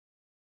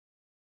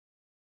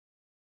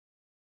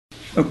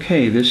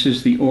Okay, this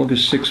is the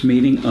August 6th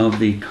meeting of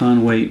the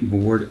Conway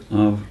Board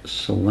of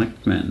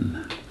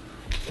Selectmen.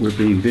 We're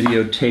being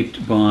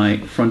videotaped by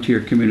Frontier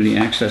Community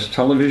Access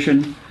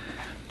Television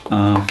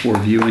for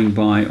viewing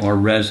by our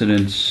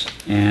residents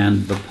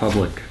and the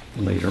public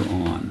later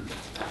on.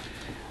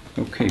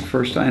 Okay,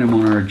 first item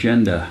on our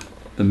agenda,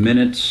 the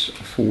minutes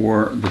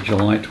for the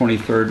July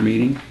 23rd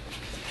meeting.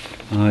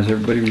 Has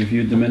everybody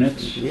reviewed the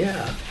minutes?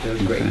 Yeah, they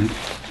look great. Okay.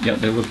 Yeah,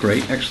 they look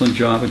great. Excellent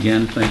job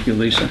again. Thank you,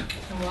 Lisa. You're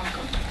welcome.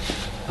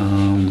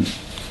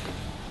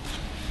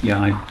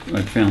 Yeah,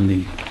 I found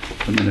the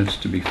minutes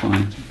to be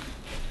fine.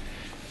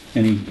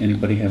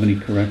 Anybody have any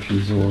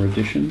corrections or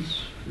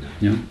additions?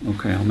 No?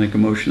 Okay, I'll make a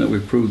motion that we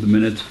approve the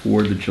minutes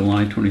for the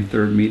July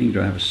 23rd meeting.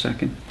 Do I have a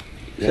second?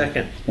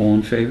 Second. All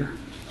in favor?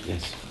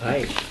 Yes.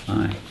 Aye.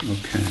 Aye,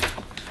 okay.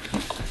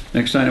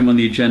 Next item on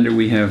the agenda,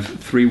 we have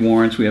three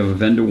warrants. We have a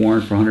vendor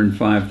warrant for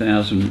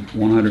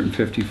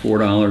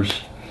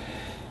 $105,154,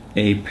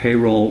 a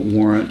payroll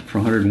warrant for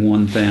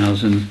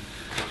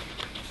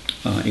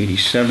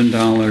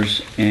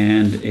 $101,087,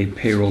 and a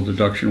payroll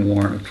deduction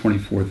warrant of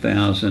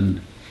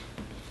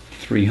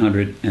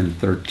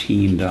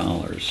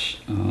 $24,313.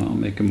 I'll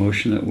make a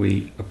motion that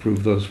we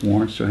approve those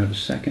warrants. Do I have a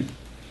second?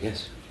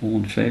 Yes. All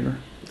in favor?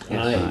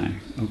 Yes. Aye.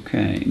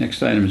 Okay,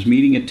 next item is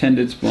meeting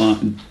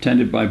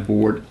attended by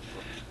board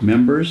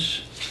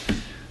members.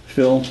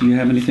 Phil, do you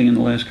have anything in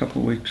the last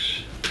couple of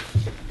weeks?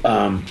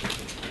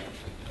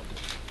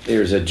 There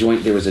was a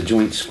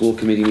joint school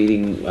committee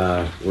meeting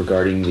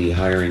regarding the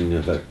hiring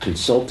of a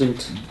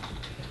consultant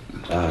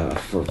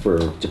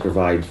to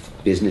provide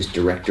business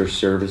director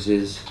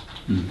services,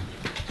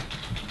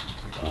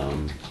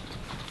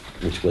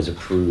 which was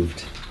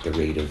approved at the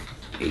rate of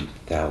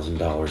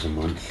 $8,000 a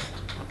month.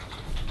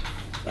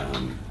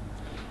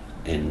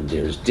 And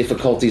there's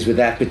difficulties with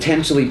that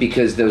potentially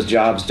because those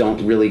jobs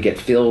don't really get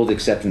filled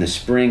except in the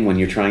spring when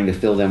you're trying to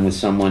fill them with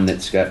someone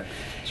that's got.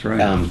 That's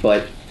right.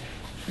 But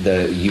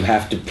you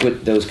have to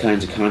put those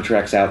kinds of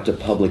contracts out to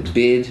public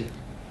bid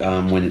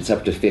when it's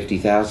up to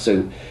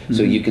 $50,000.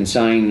 So you can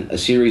sign a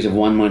series of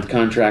 1 month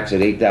contracts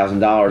at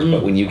 $8,000,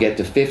 but when you get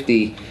to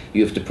 50,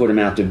 you have to put them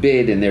out to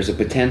bid, and there's a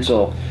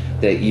potential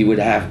that you would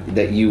have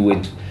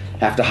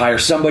to hire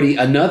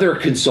another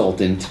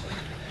consultant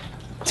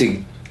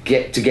to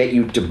get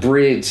you to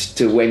bridge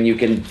to when you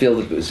can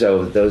fill the.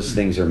 So those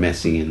things are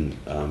messy, and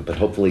but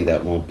hopefully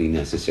that won't be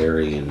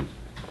necessary, and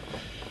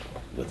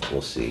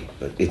we'll see.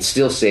 But it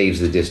still saves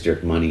the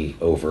district money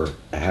over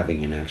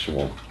having an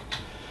actual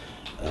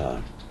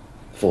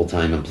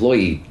full-time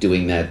employee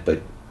doing that,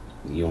 but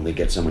you only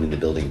get someone in the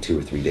building 2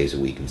 or 3 days a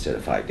week instead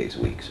of 5 days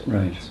a week. So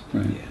Right.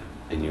 Yeah,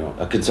 and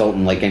a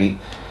consultant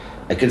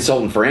a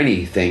consultant for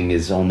anything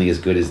is only as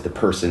good as the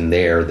person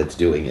there that's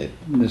doing it.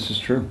 This is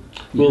true.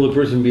 Will the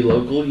person be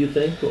local, you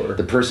think, or?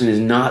 The person is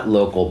not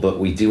local, but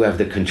we do have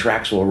the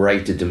contractual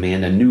right to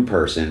demand a new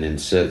person, and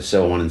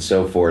so on and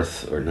so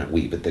forth. Or not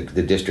we, but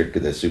the district,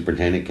 the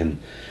superintendent can,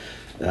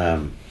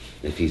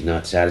 if he's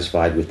not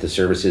satisfied with the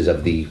services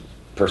of the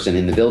person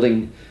in the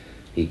building,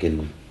 he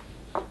can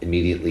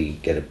immediately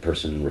get a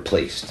person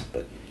replaced.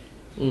 But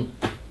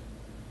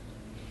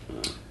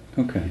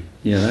Okay.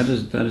 Yeah, that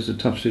is a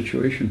tough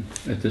situation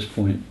at this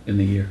point in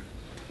the year.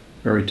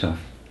 Very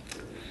tough.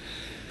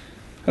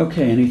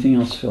 Okay, anything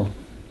else, Phil?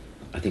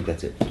 I think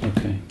that's it.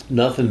 Okay.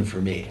 Nothing for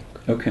me.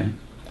 Okay.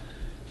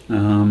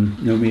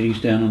 No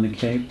meetings down on the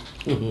Cape?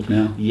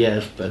 No?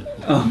 Yes, but.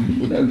 Oh,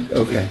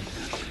 okay.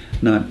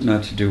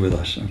 Not to do with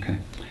us, okay.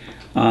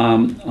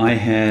 I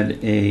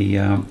had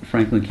a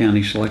Franklin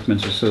County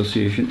Selectmen's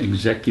Association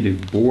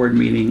Executive Board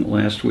meeting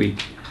last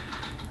week,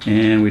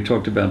 and we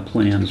talked about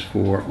plans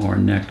for our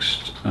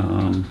next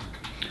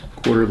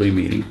quarterly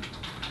meeting,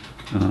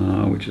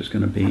 which is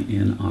going to be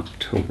in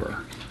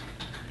October.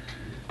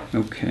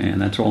 Okay, and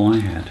that's all I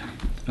had.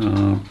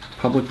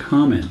 Public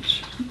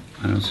comments.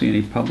 I don't see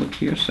any public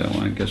here, so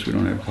I guess we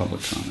don't have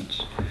public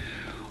comments.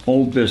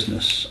 Old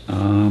business.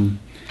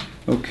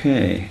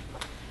 Okay.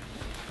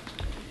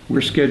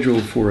 We're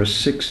scheduled for a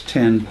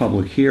 6:10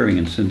 public hearing,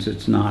 and since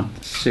it's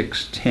not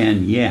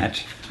 6:10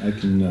 yet,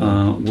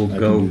 we'll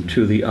go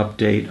to the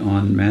update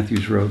on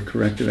Matthews Road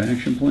Corrective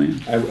Action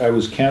Plan. I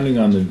was counting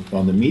on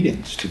the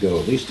meetings to go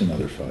at least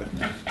another 5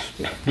 minutes.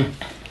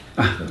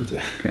 But,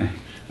 Okay.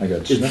 I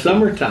got It's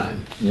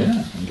summertime.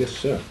 Yeah, I guess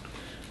so.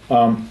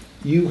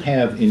 You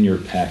have in your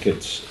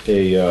packets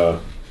a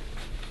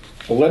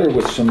letter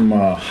with some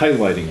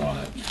highlighting on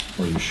it,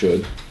 or you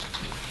should.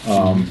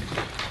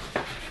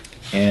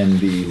 And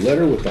the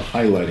letter with the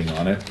highlighting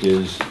on it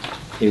is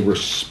a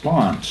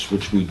response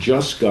which we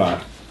just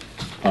got.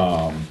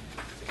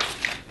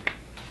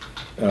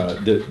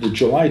 The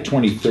July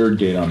 23rd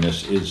date on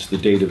this is the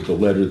date of the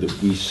letter that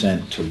we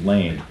sent to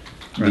Lane.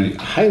 Right. The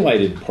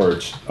highlighted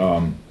parts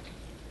on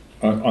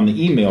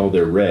the email,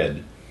 they're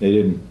red. They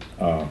didn't,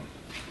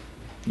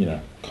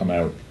 come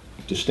out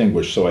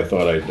distinguished, so I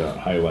thought I'd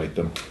highlight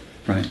them.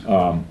 Right.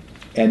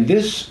 And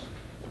this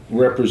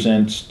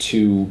represents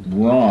to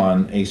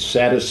Ron a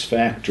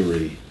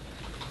satisfactory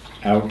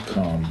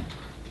outcome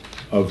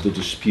of the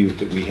dispute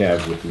that we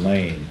have with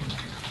Lane.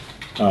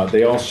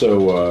 They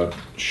also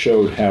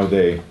showed how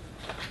they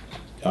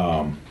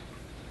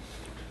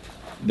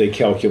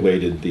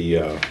calculated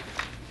the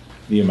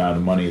amount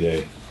of money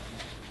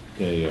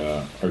they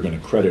are going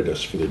to credit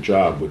us for the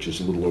job, which is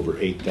a little over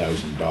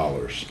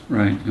 $8,000.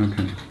 Right,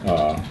 okay.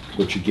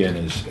 Which again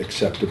is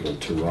acceptable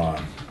to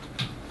Ron.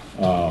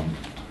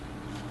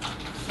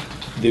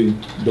 The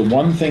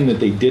one thing that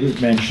they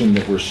didn't mention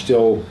that we're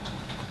still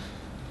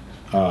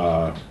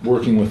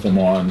working with them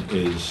on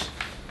is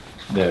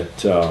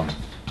that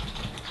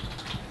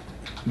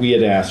we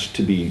had asked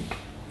to be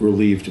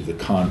relieved of the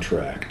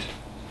contract.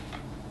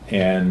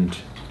 And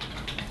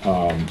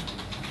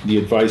the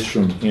advice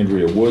from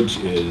Andrea Woods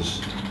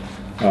is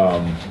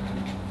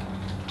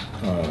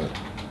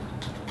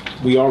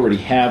we already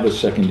have a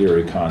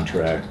secondary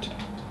contract,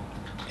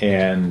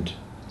 and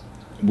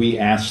we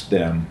asked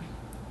them,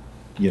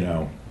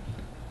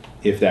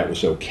 if that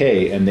was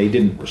okay, and they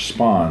didn't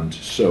respond.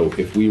 So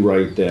if we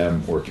write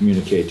them or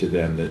communicate to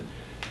them that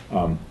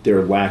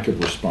their lack of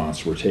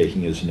response we're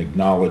taking as an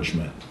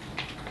acknowledgement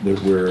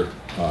that we're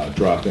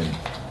dropping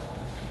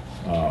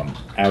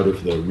out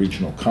of the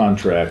regional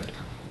contract,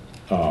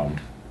 we're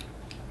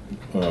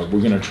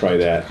going to try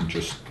that and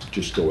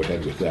just go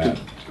ahead with that.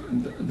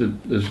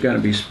 There's got to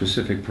be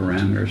specific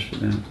parameters for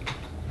that,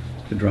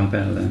 to drop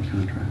out of that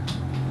contract.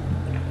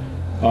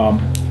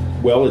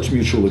 Well, it's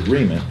mutual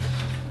agreement,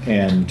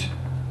 and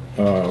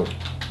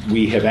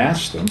we have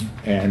asked them,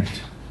 and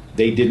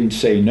they didn't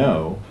say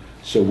no.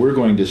 So we're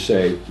going to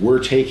say,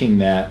 we're taking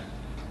that,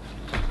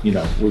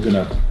 we're going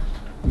to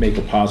make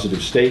a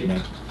positive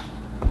statement,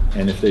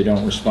 and if they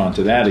don't respond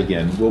to that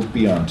again, we'll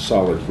be on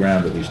solid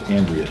ground. At least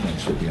Andrea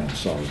thinks we'll be on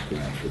solid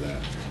ground for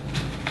that.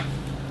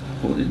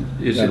 Well,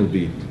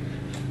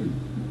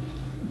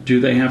 do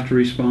they have to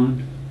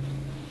respond?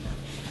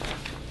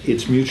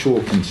 It's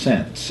mutual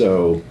consent,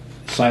 so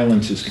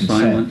silence is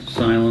consent.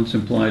 Silence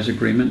implies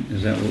agreement,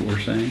 is that what we're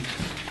saying?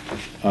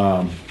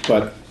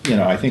 But,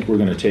 I think we're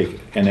going to take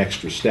an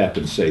extra step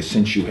and say,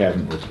 since you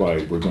haven't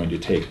replied, we're going to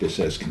take this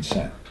as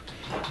consent.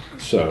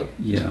 So,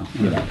 yeah,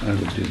 I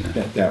would do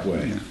that. That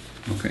way. Yeah.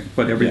 Okay,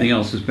 but everything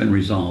else has been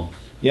resolved?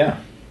 Yeah.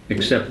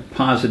 Except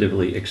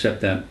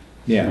that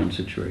one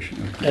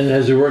situation. Okay. And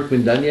has the work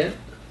been done yet?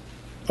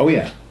 Oh,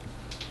 yeah.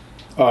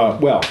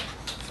 Well,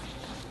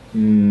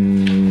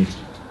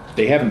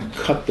 they haven't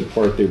cut the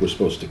part they were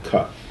supposed to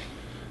cut.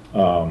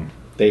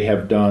 They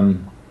have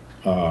done,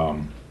 I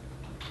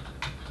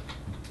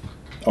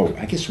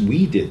guess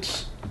we did.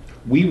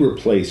 We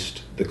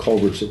replaced the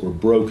culverts that were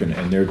broken,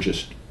 and they're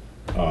just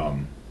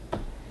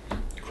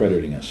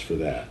crediting us for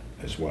that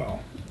as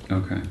well.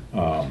 Okay.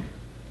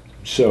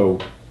 So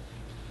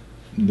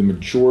the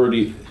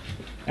majority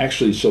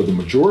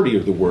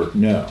of the work,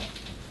 no.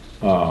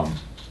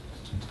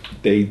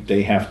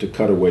 They have to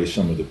cut away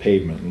some of the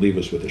pavement and leave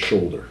us with a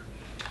shoulder.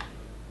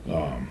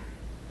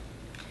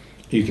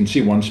 You can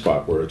see one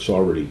spot where it's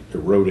already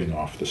eroding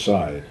off the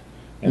side,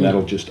 and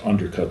that'll just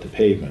undercut the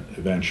pavement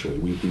eventually.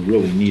 We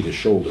really need a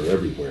shoulder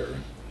everywhere.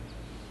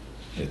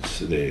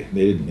 They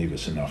didn't leave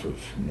us enough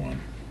of one.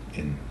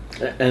 And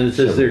it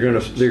says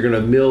they're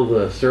gonna mill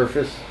the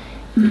surface.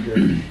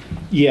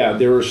 Yeah,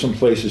 there are some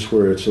places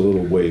where it's a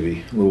little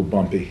wavy, a little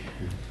bumpy.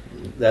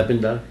 That been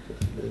done?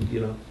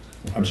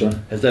 I'm sorry?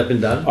 Has that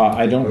been done?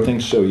 I don't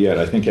think so yet.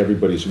 I think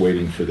everybody's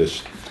waiting for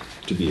this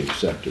to be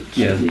accepted.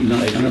 Yeah,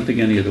 I don't think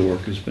any of the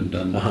work has been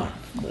done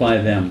by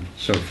them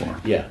so far.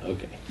 Yeah.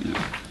 Okay.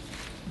 Yeah.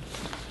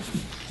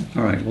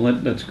 All right. Well,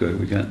 that's good.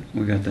 We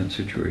got that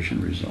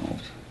situation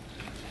resolved.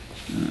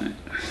 All right.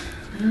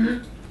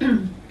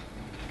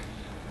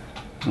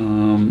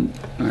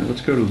 All right.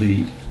 Let's go to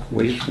the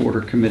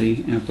wastewater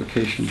committee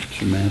application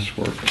to Mass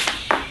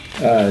Works.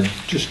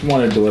 Just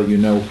wanted to let you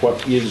know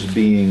what is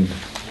being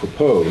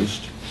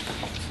proposed.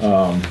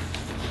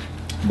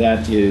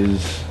 That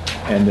is,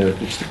 and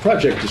it's the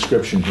project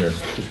description here.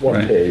 Just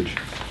one page.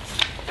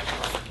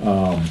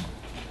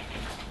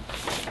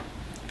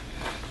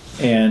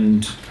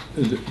 And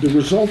the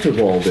result of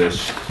all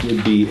this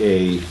would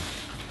be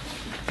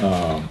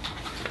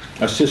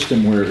a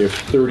system where if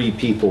 30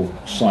 people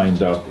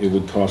signed up, it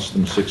would cost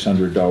them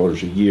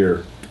 $600 a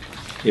year.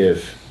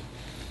 If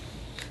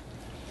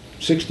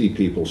 60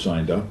 people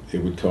signed up,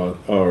 it would cost,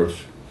 or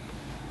if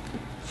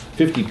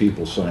 50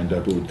 people signed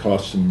up, it would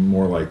cost them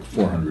more like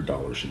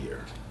 $400 a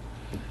year.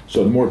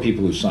 So the more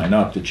people who sign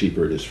up, the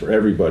cheaper it is for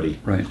everybody.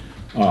 Right.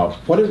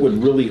 What it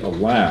would really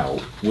allow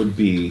would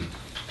be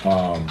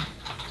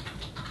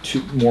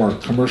more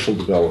commercial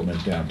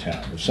development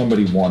downtown. If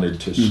somebody wanted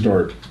to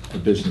start a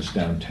business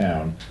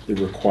downtown that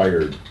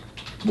required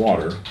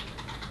water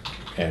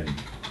and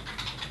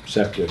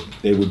septic,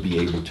 they would be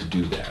able to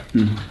do that.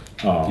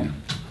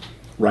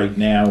 Right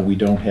now, we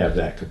don't have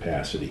that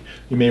capacity.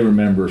 You may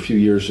remember a few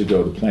years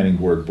ago, the planning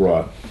board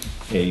brought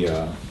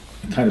a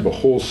kind of a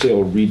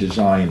wholesale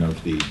redesign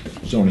of the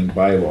zoning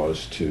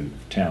bylaws to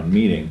town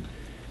meeting,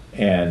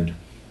 and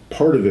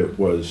part of it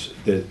was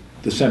that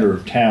the center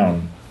of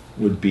town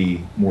would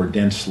be more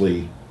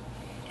densely,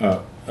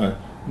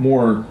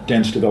 more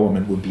dense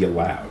development would be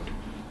allowed.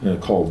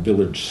 called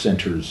village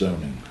center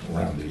zoning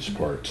around these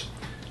parts.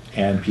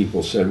 And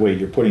people said, wait,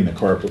 you're putting the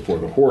cart before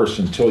the horse.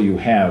 Until you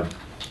have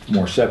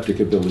more septic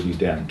ability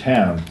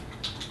downtown,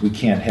 we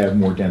can't have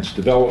more dense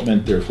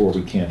development, therefore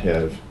we can't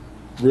have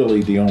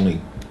really the only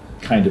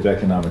kind of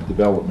economic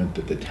development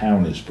that the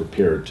town is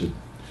prepared to,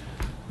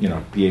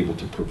 be able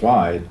to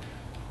provide,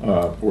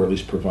 or at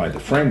least provide the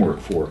framework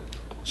for.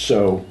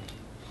 So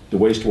the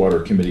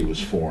wastewater committee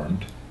was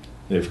formed.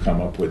 They've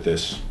come up with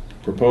this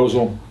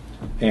proposal,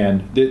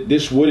 and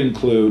this would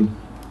include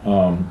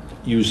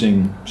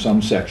using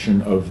some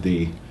section of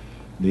the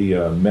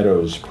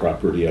Meadows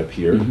property up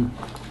here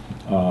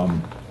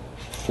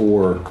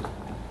for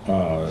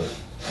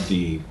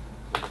the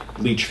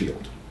leach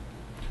field.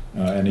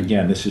 And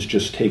again, this is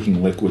just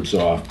taking liquids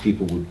off.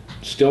 People would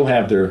still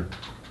have their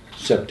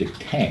septic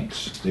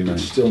tanks. They would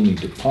still need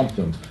to pump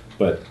them,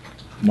 but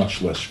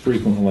much less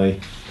frequently.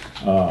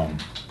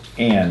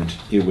 And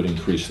it would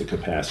increase the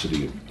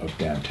capacity of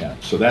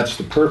downtown. So that's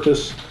the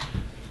purpose.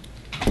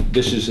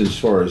 This is as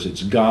far as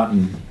it's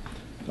gotten.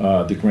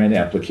 The grant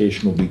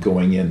application will be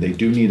going in. They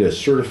do need a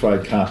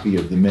certified copy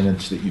of the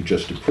minutes that you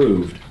just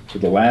approved for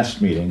the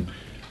last meeting.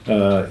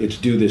 It's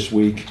due this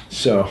week.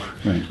 So,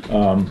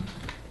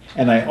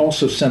 and I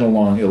also sent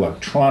along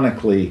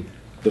electronically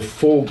the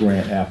full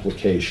grant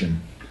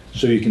application,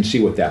 so you can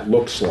see what that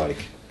looks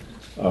like.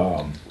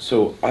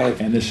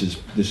 And this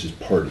is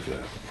part of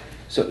that.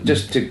 So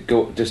just to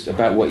go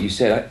about what you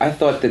said, I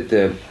thought that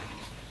the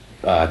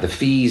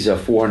fees of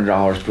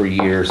 $400 per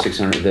year,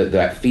 $600,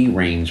 that fee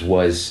range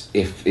was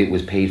if it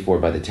was paid for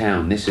by the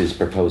town. This is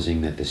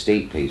proposing that the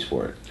state pays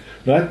for it.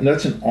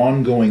 That's an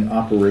ongoing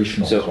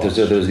operational cost.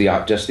 So those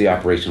are just the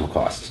operational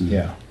costs.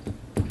 Yeah.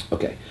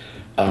 Okay.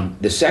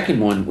 The second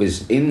one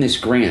was in this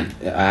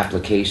grant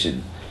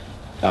application,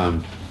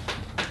 and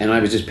I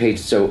was just page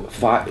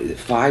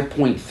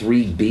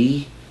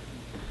 5.3b.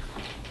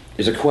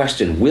 There's a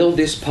question: will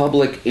this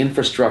public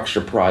infrastructure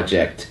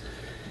project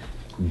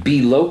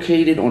be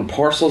located on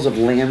parcels of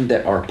land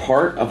that are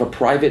part of a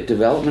private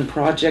development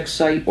project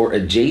site or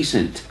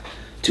adjacent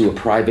to a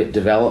private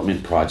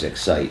development project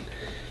site?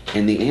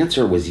 And the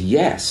answer was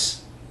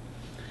yes.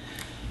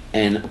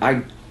 And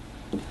I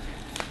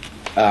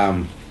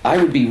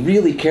would be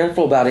really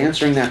careful about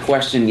answering that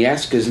question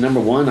yes, because number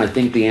one, I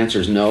think the answer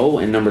is no,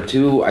 and number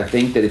two, I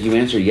think that if you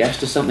answer yes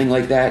to something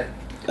like that,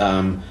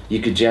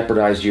 you could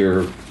jeopardize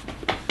your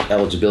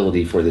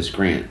eligibility for this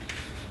grant.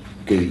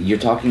 Because you're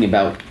talking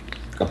about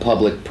a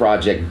public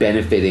project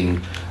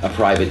benefiting a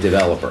private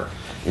developer,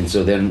 and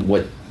so then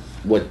but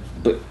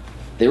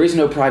there is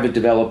no private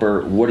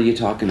developer. What are you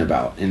talking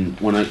about? And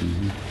when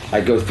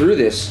I go through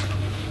this,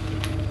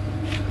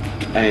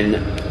 and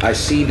I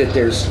see that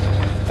there's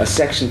a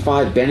Section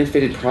 5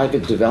 benefited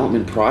private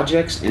development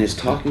projects, and it's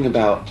talking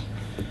about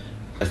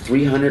a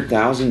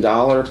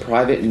 $300,000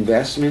 private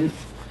investment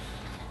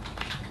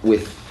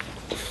with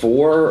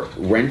 4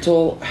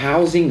 rental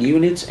housing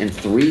units and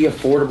 3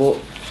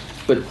 affordable,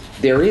 but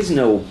there is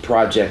no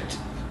project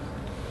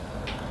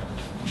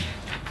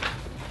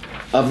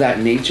of that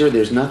nature.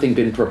 There's nothing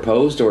been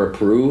proposed or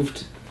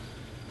approved.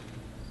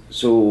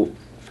 So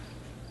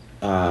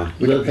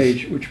Which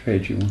page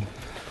you want?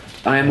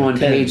 I am on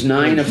 10, page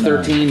 9 of page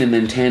 13 9. and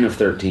then 10 of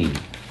 13.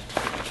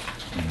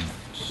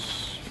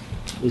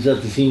 Was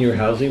that the senior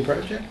housing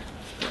project?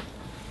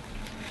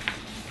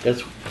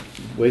 That's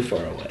way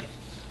far away.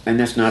 And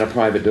that's not a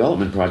private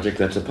development project,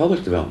 that's a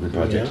public development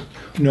project.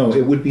 Yeah. No,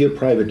 it would be a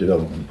private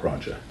development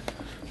project.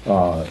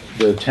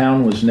 The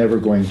town was never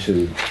going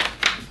to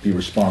be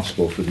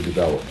responsible for the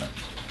development.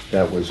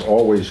 That was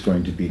always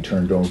going to be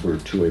turned over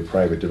to a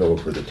private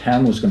developer. The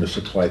town was going to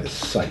supply the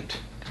site.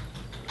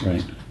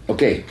 Right.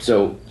 Okay,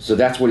 so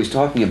that's what he's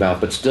talking about,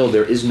 but still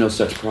there is no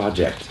such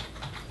project.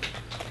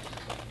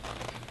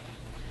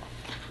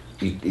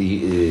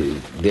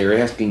 They're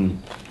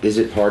asking, is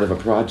it part of a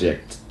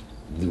project?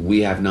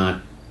 We have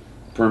not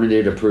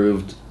permitted,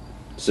 approved,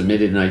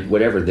 submitted,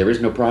 whatever. There is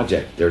no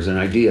project. There's an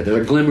idea.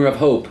 There's a glimmer of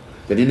hope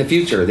that in the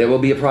future there will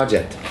be a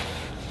project.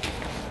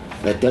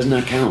 That does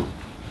not count.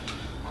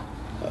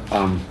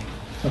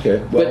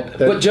 Okay. Well,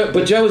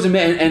 But Joe is a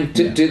man, and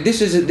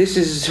this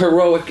is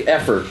heroic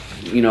effort,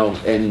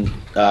 and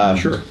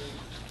Sure.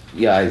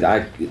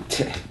 Yeah,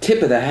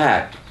 tip of the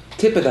hat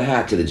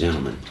to the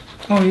gentleman.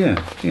 Oh yeah.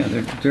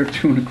 They're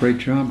doing a great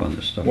job on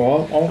this stuff.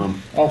 Well,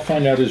 I'll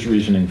find out his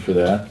reasoning for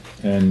that,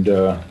 and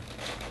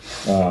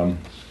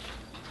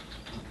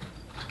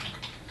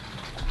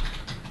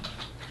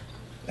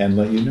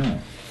let you know.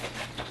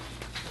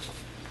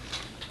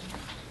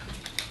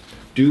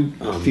 Do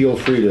feel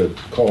free to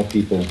call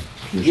people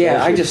yourself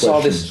Yeah, I with just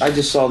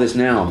questions. saw this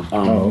now.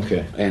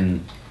 Okay.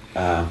 And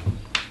I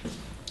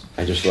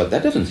just thought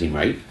that doesn't seem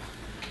right.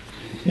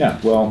 Yeah,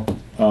 well,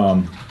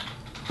 I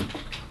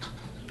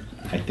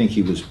think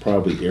he was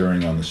probably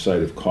erring on the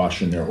side of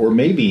caution there, or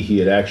maybe he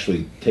had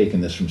actually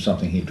taken this from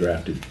something he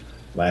drafted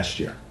last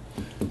year.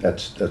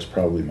 That's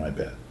probably my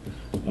bet.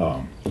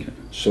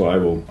 So I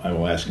will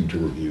ask him to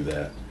review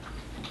that.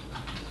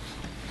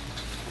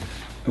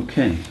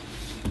 Okay.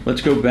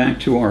 Let's go back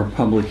to our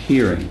public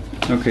hearing.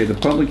 Okay, the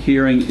public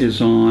hearing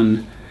is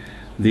on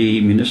the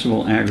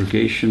municipal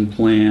aggregation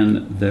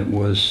plan that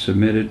was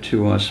submitted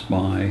to us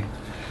by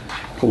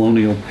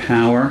Colonial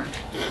Power.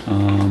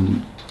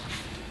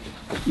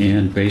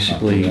 And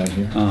basically, I'll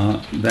put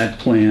that that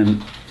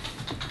plan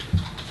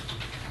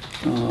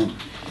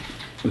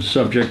was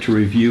subject to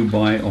review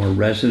by our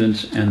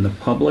residents and the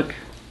public.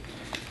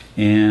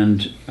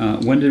 And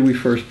when did we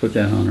first put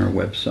that on our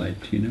website?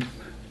 Do you know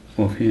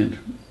offhand?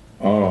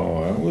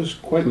 Oh, it was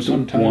quite It was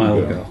some a time while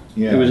ago. ago.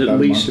 Yeah, It was about at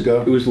a least month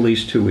ago. It was at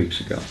least 2 weeks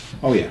ago.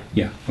 Oh, yeah.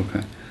 Yeah,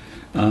 okay.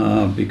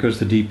 Because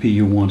the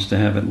DPU wants to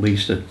have at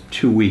least a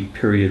 2-week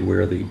period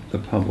where the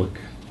public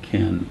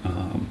can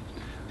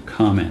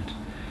comment.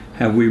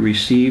 Have we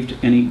received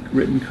any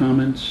written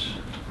comments?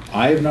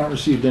 I have not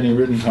received any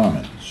written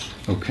comments.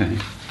 Okay.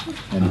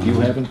 And if you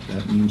haven't,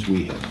 that means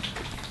we haven't.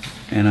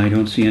 And I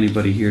don't see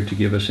anybody here to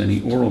give us any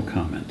oral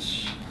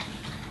comments,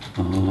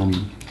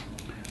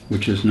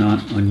 which is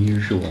not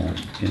unusual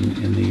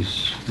in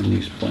these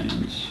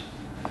plans.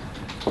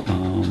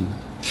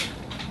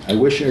 I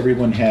wish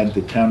everyone had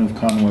the Town of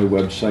Conway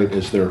website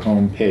as their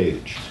home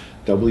page,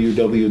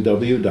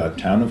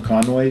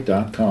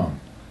 www.townofconway.com.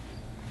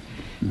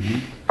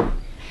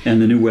 And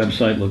the new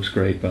website looks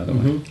great, by the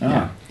way.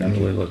 Ah, It thank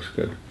really you. looks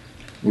good.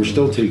 We're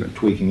still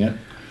tweaking it,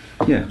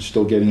 Yeah.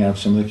 still getting out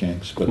some of the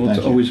kinks, but Well, it's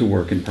thank you. always a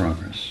work in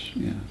progress.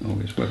 Yeah,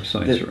 always.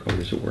 Websites are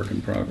always a work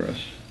in progress.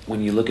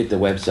 When you look at the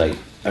website,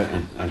 I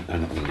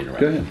don't mean to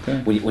interrupt. Go ahead, go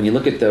ahead. When you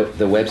look at the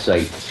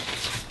website,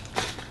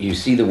 you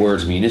see the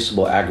words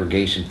municipal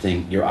aggregation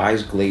thing, your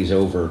eyes glaze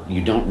over. You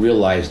don't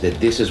realize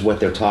that this is what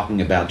they're talking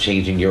about,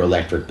 changing your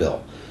electric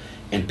bill.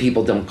 And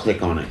people don't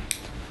click on it.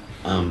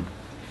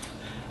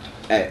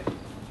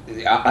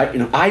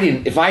 I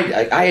didn't. If I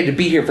had to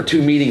be here for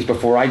 2 meetings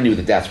before I knew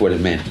that that's what it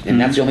meant, and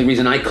that's the only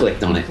reason I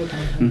clicked on it.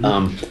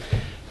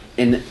 And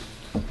And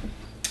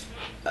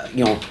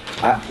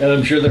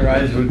I'm sure their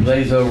eyes would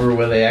glaze over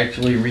when they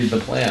actually read the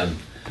plan.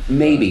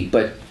 maybe,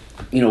 but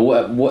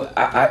what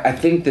I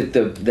think that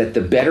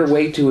the better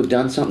way to have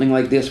done something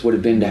like this would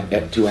have been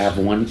to have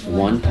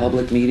one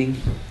public meeting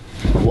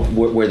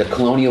where the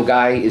Colonial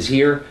guy is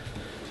here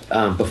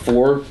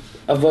before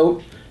a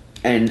vote.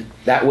 And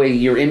that way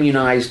you're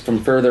immunized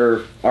from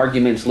further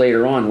arguments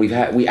later on.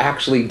 We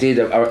actually did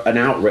an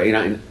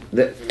outrage.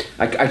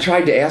 I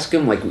tried to ask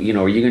him, like, are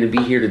you going to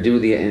be here to do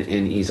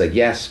and he's like,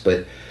 yes,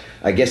 but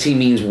I guess he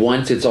means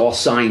once it's all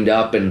signed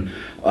up and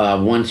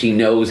once he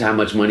knows how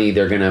much money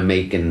they're going to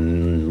make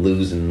and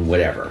lose and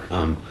whatever.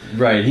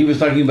 Right. He was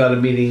talking about a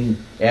meeting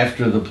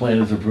after the plan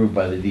is approved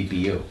by the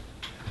DPU.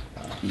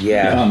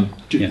 Yeah.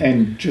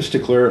 And just to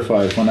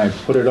clarify, when I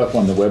put it up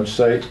on the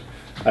website,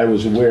 I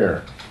was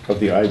aware of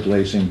the eye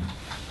glazing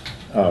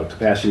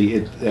capacity.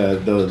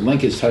 The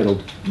link is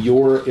titled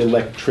 "Your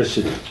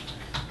Electricity: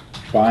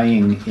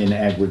 Buying in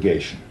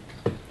Aggregation."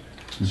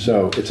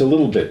 So it's a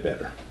little bit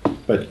better,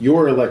 but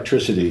your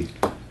electricity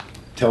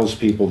tells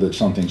people that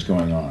something's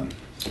going on.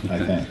 I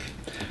think.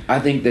 I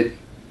think that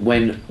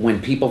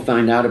when people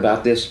find out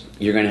about this,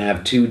 you're going to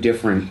have two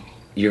different.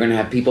 You're going to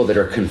have people that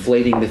are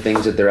conflating the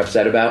things that they're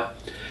upset about.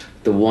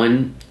 The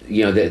one,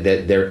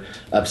 that they're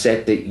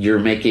upset that you're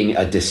making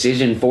a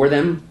decision for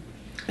them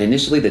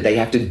initially that they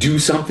have to do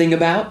something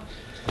about.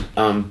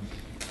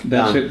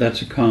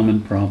 That's a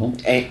common problem.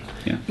 And,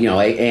 Yeah.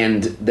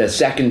 and the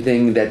second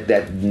thing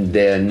that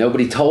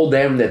nobody told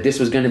them that this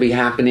was going to be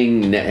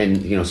happening,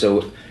 and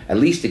so at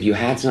least if you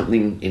had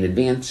something in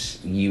advance,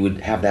 you would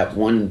have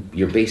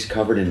your base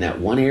covered in that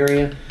one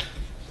area.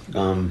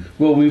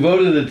 Well, we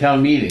voted at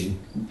town meeting,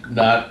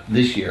 not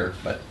this year,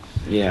 but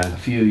Yeah. a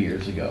few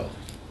years ago.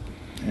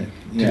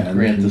 Yeah, to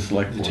grant and the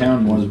select the board.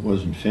 town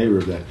was in favor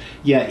of that.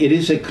 Yeah, it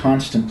is a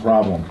constant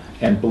problem,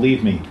 and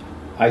believe me,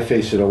 I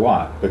face it a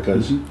lot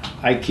because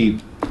I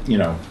keep,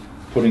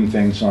 putting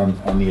things on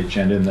the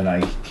agenda, and then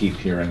I keep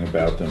hearing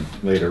about them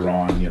later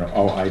on.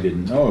 Oh, I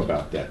didn't know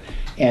about that,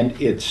 and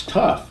it's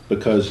tough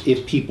because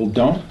if people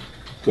don't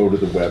go to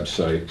the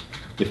website,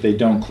 if they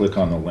don't click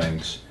on the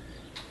links,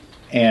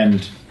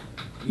 and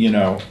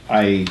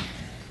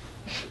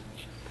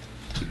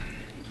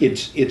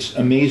It's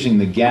amazing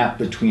the gap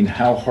between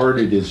how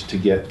hard it is to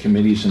get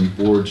committees and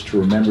boards to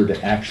remember to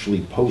actually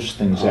post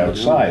things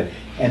outside,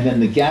 and then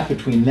the gap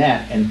between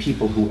that and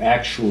people who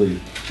actually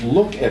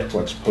look at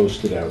what's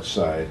posted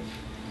outside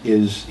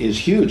is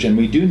huge. And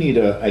we do need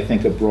I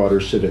think a broader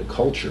civic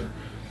culture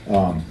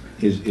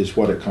is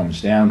what it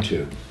comes down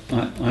to.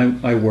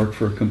 I work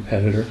for a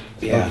competitor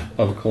Yeah.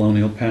 of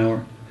Colonial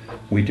Power.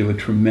 We do a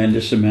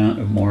tremendous amount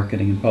of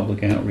marketing and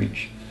public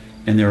outreach,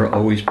 and there are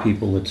always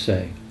people that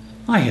say,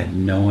 I had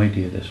no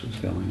idea this was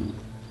going on.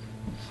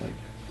 It's like,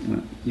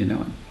 well,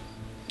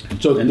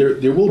 So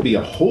there will be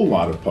a whole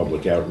lot of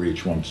public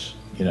outreach once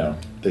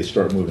they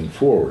start moving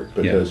forward,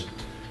 because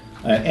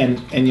and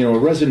a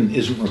resident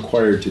isn't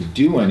required to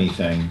do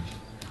anything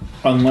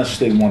unless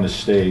they want to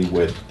stay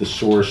with the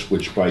source,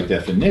 which by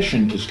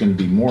definition is going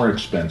to be more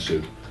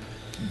expensive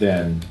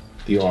than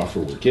the offer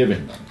we're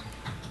giving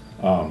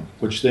them,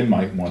 which they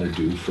might want to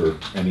do for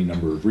any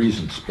number of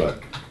reasons,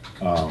 but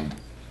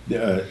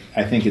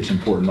I think it's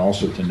important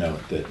also to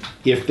note that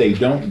if they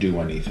don't do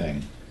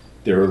anything,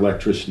 their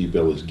electricity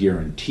bill is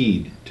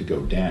guaranteed to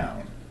go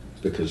down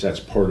because that's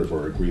part of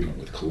our agreement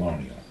with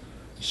Colonial.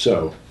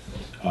 So,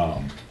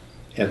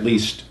 at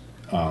least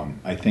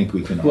I think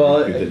we can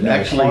argue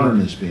that no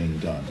harm is being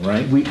done,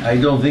 right? I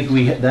don't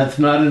think that's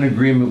not an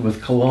agreement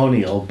with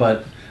Colonial,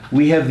 but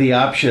we have the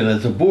option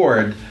as a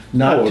board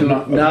not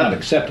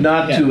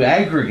to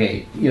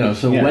aggregate.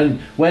 So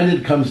when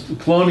it comes to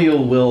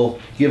Colonial will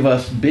give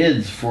us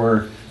bids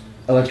for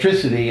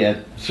electricity at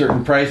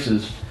certain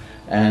prices,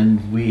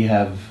 and we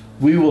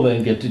will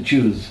then get to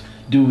choose,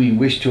 do we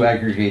wish to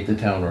aggregate the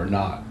town or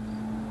not?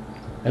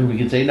 And we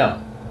can say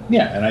no.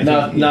 Yeah, and I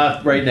think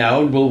not right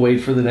now, and we'll wait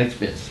for the next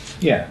bid.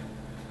 Yeah.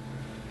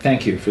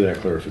 Thank you for that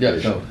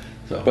clarification. Yeah,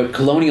 so. But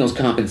Colonial's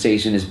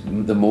compensation is,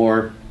 the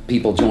more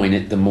people join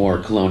it, the more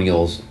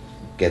Colonial's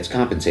gets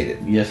compensated.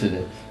 Yes, it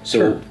is. So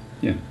Sure.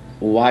 Yeah.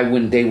 why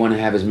wouldn't they want to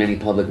have as many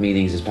public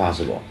meetings as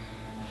possible?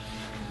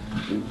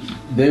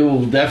 They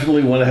will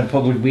definitely want to have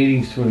public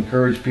meetings to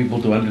encourage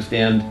people to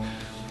understand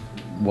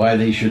why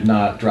they should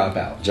not drop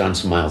out. John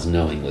smiles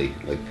knowingly,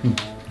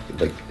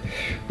 like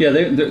Yeah,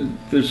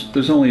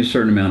 there's only a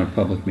certain amount of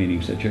public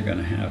meetings that you're going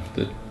to have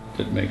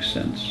that makes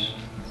sense.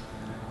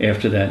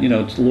 After that,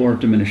 it's the law of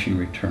diminishing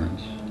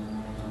returns,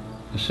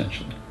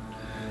 essentially.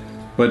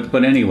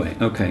 But anyway,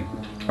 okay.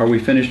 Are we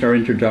finished our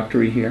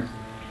introductory here?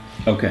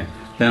 Okay.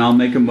 Then I'll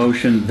make a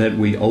motion that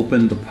we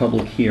open the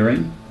public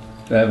hearing.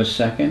 Do I have a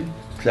second?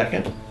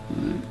 Second.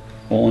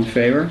 All in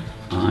favor?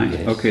 Aye.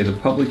 Yes. Okay, the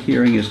public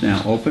hearing is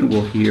now open.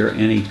 We'll hear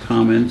any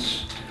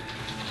comments.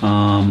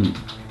 Oh,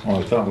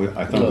 I thought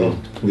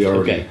we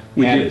already Okay.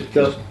 We had did,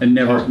 it. and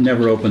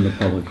never opened the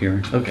public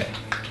hearing. Okay.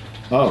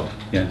 Oh,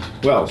 Yeah,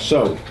 well,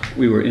 so,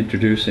 we were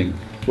introducing.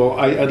 well,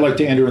 I'd like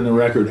to enter in the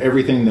record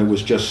everything that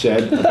was just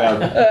said about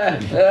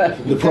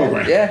the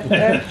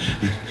program.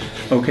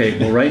 Okay,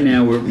 well, right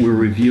now we're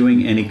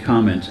reviewing any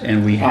comments,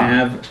 and we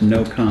have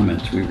no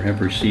comments. We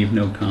have received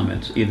no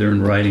comments, either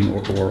in writing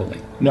or orally.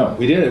 No,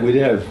 we did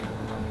have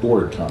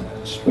board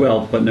comments.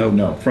 But no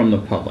No. from the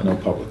public. No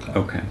public comment.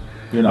 Okay.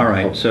 You're not All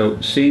right, public. so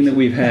seeing that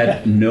we've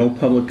had no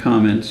public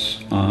comments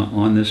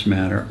on this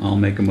matter, I'll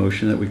make a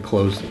motion that we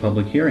close the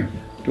public hearing.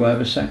 Do I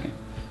have a second?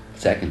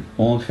 second.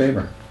 All in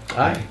favor?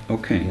 Aye.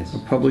 Okay, Yes. the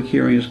public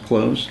hearing is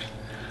closed.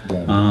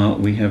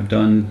 Then- We have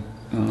done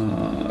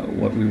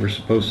what we were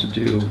supposed to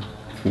do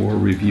for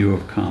review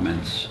of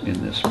comments in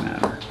this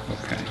matter.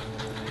 Okay.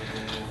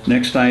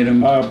 Next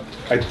item,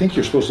 I think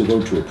you're supposed to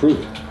vote to approve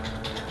it.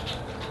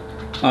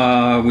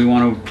 we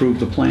want to approve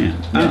the plan.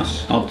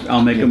 Yes.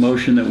 I'll make a Yes.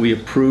 motion that we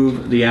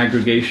approve the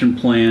aggregation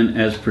plan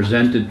as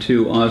presented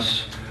to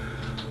us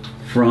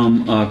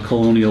from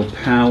Colonial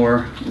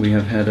Power. We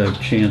have had a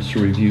chance to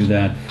review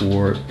that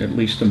for at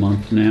least a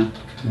month now.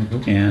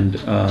 And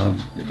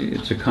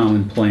it's a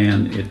common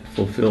plan. It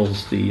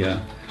fulfills the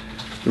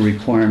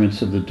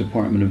requirements of the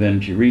Department of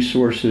Energy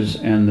Resources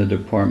and the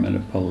Department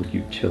of Public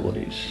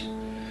Utilities.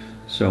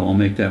 So I'll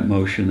make that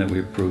motion that we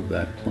approve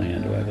that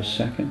plan. Do I have a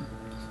second?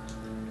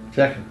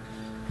 Second.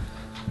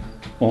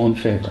 All in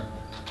favor?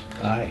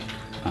 Aye.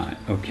 Aye,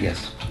 okay.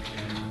 Yes.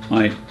 All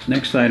right,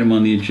 next item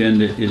on the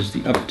agenda is the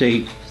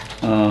update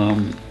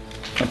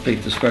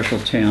the special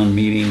town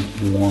meeting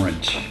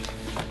warrant.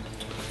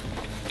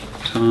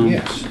 Tom?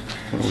 Yes.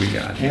 What do we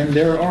got here? And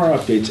there are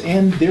updates,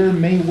 and there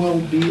may well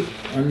be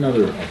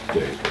another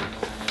update.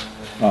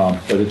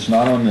 But it's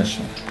not on this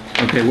one.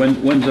 Okay,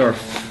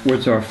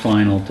 what's our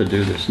final to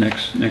do this?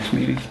 Next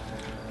meeting?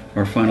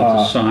 Our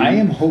final to sign? I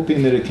am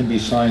hoping that it can be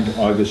signed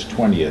August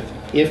 20th.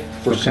 If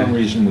for some Okay.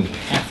 reason we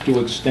have to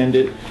extend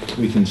it,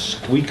 we can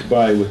squeak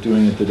by with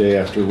doing it the day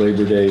after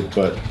Labor Day,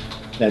 but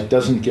that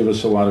doesn't give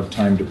us a lot of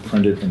time to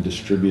print it and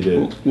distribute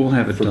it. We'll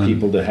have it for done.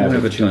 people to have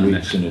We'll it 2 done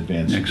weeks in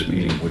advance of next the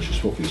meeting, meeting. which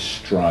is what we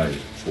strive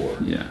for.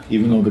 Yeah,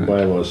 Even though the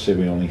okay. bylaws say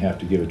we only have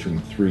to give it to them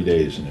 3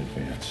 days in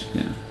advance.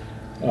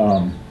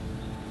 Yeah.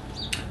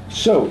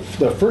 So,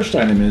 the first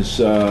item is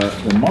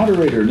the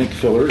moderator, Nick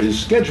Filler, is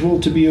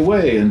scheduled to be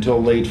away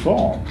until late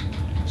fall.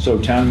 So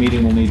town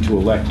meeting will need to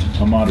elect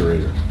a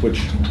moderator,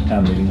 which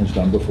town meeting has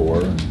done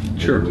before and will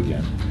Sure. do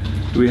again.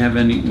 Do we have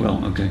any,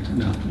 well, okay,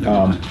 no.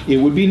 never mind. It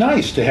would be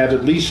nice to have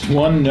at least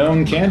one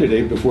known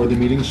candidate before the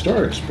meeting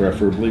starts,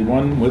 preferably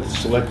one with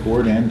select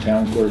board and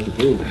town clerk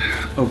approval.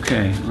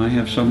 Okay, I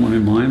have someone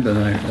in mind, but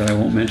that I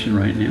won't mention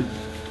right now.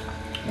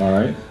 All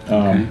right?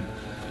 Okay.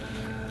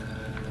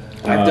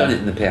 I've done it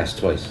in the past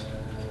twice.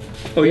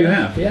 Oh, you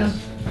have? Yeah.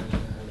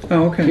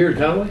 Oh, okay. Here at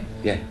Conway?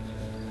 Yeah.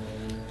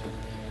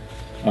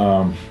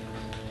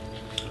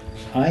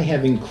 I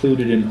have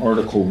included in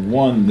Article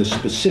 1 the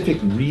specific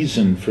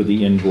reason for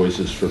the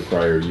invoices for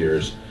prior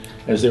years.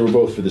 As they were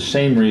both for the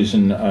same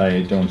reason,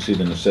 I don't see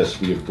the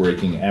necessity of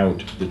breaking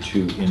out the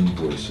 2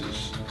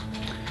 invoices.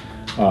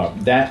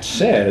 That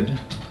said,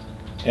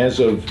 as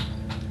of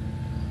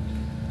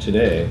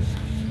today,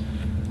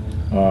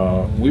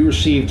 we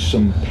received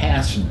some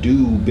past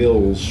due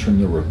bills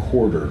from the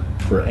recorder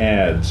for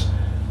ads,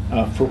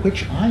 for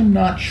which I'm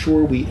not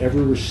sure we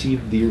ever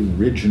received the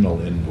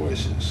original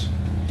invoices.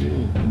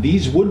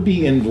 These would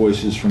be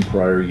invoices from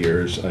prior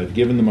years. I've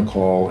given them a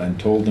call and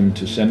told them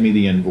to send me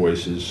the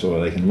invoices so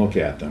that I can look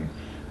at them,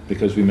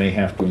 because we may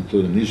have to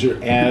include them. These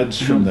are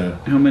ads from the...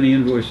 How many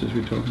invoices are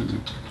we talking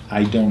about?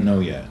 I don't know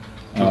yet.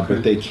 Okay.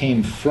 But they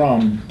came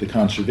from the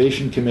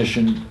Conservation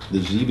Commission, the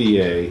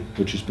ZBA,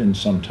 which has been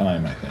some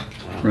time, I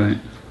think, Right.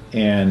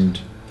 and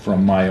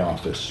from my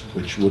office,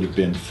 which would have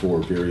been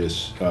for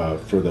various,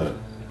 for the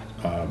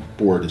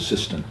board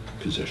assistant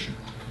position,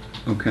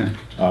 Okay.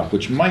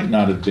 which might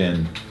not have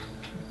been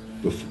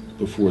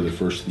before the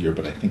first of the year,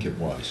 but I think it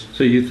was.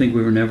 So you think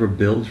we were never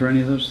billed for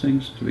any of those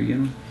things to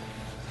begin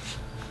with?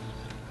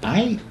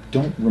 I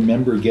don't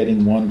remember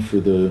getting one for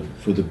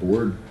the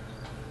board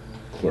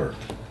clerk.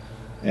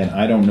 And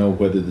I don't know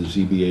whether the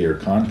ZBA or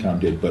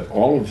Concom did, but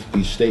all of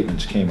these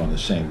statements came on the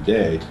same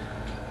day.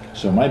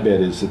 So my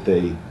bet is that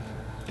they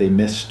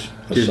missed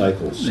a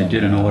cycle They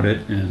did an somehow.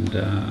 audit and,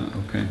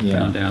 Yeah.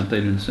 found out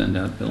they didn't send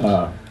out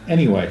bills.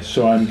 Anyway,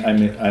 so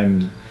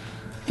I'm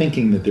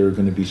thinking that there are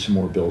going to be some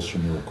more bills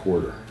from the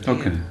recorder.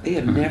 Okay. They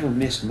have never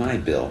missed my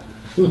bill.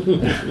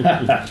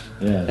 Yeah.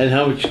 And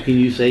how much can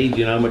you say? Do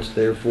you know how much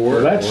they're for?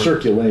 Well, that's or-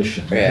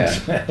 circulation. Yeah.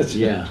 That's-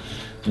 Yeah.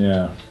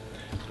 Yeah.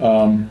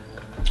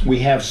 We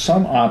have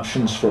some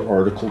options for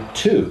Article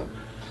 2.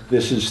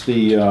 This is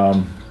the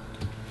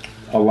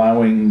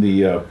allowing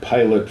the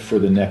pilot for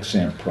the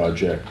Nexamp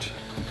project.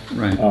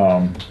 Right.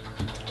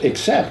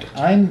 Except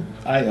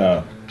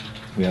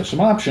we have some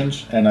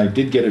options, and I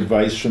did get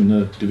advice from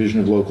the Division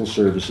of Local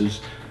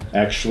Services,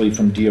 actually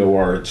from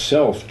DOR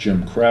itself,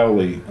 Jim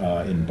Crowley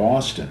in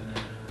Boston.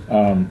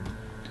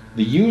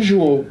 The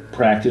usual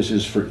practice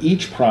is for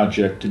each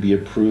project to be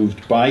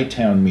approved by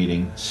town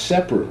meeting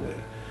separately,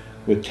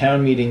 with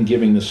town meeting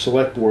giving the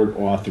select board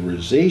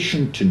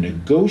authorization to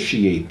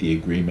negotiate the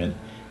agreement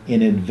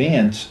in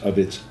advance of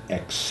its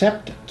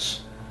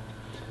acceptance.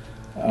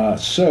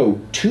 So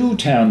 2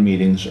 town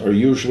meetings are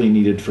usually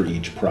needed for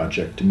each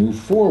project to move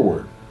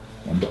forward.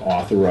 One to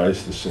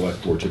authorize the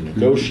select board to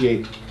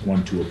negotiate,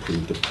 one to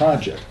approve the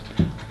project.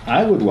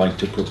 I would like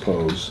to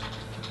propose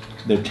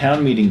that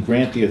town meeting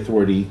grant the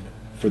authority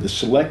for the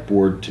select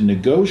board to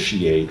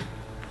negotiate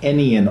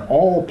any and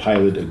all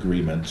pilot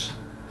agreements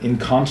in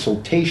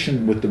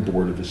consultation with the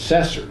Board of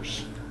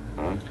Assessors.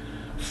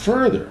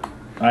 Further,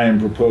 I am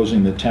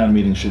proposing that town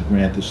meeting should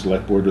grant the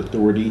select board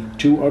authority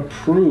to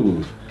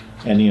approve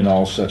any and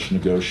all such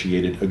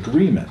negotiated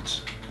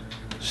agreements.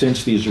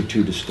 Since these are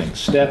 2 distinct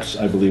steps,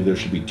 I believe there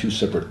should be 2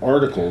 separate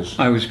articles,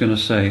 I was going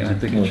to say, I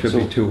think it should be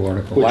So- 2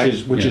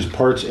 articles. which is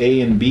parts A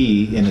and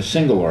B in a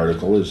single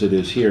article, as it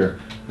is here,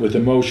 with a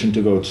motion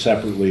to vote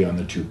separately on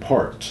the 2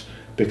 parts,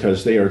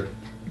 because they are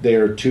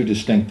 2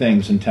 distinct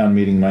things, and town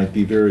meeting might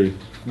be very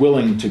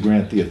willing to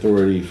grant the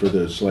authority for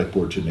the select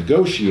board to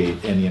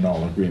negotiate any and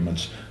all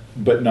agreements,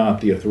 but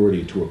not the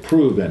authority to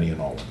approve any and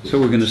all agreements.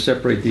 So we're going to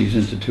separate these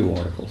into 2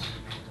 articles.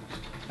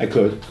 I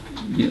could.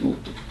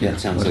 That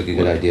sounds like a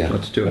good idea.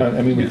 Let's do it.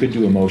 I mean, we Yeah. could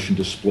do a motion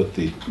to split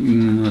the. Let's-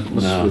 No,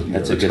 split the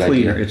that's a articles. good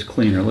cleaner. idea. It's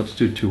cleaner. Let's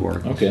do 2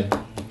 articles. Okay.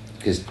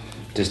 Because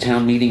does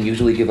town meeting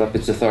usually give up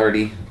its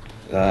authority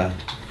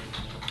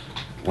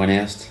when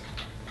asked?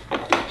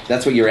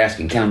 That's what you're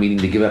asking, town meeting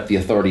to give up the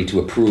authority to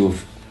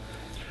approve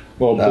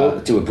Well,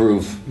 both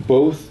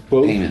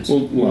payments.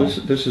 Well,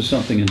 this is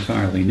something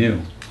entirely new.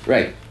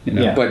 Right. You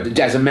know? Yeah. But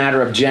as a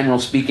matter of general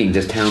speaking,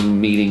 does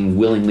town meeting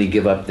willingly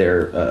give up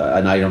their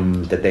an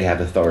item that they have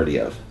authority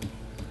of?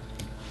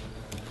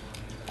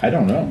 I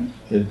don't know.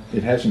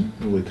 It hasn't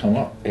really come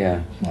up Yeah.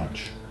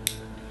 much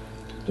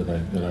that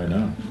I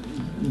know.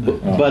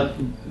 But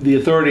the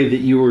authority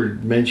that you were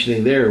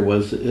mentioning there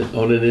was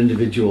on an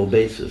individual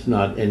basis,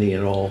 not any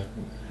and all.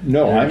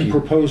 No, I'm Energy.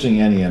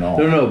 proposing any and all.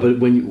 No, but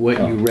what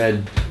Oh. you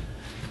read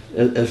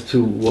as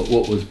to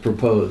what was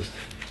proposed.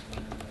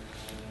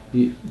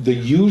 The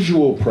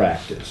usual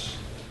practice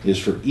is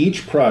for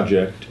each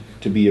project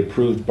to be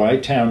approved by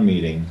town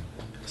meeting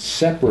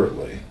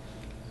separately,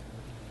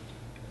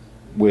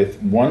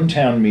 with one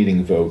town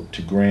meeting vote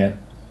to grant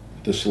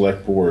the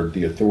select board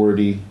the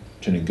authority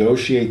to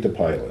negotiate the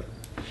pilot,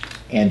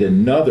 and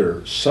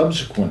another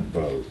subsequent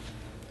vote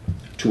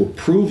to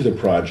approve the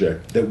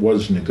project that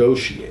was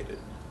negotiated.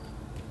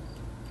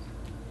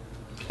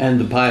 And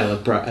the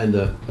pilot, and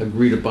the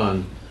agreed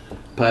upon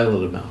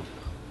pilot amount.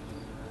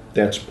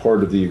 That's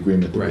part of the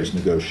agreement that was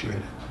Right.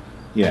 negotiated.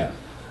 Yeah.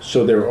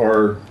 So there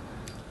are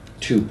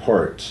 2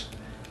 parts.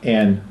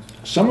 And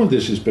some of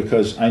this is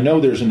because I know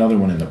there's another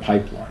one in the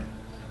pipeline.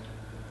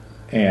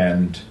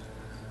 And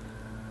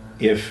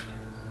if,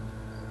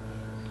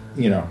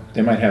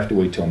 they might have to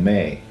wait till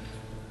May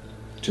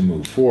to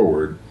move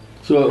forward.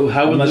 So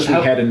how would Unless we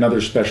how, had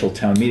another special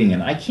town meeting,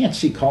 and I can't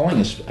see calling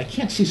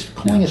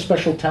a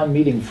special town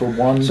meeting for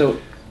one So-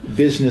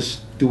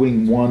 business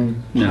doing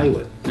one No.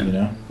 pilot,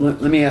 No.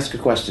 Let me ask a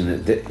question.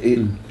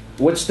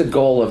 What's the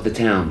goal of the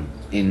town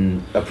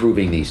in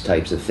approving these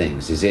types of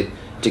things? Is it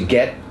to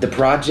get the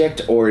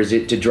project, or is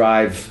it to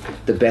drive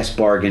the best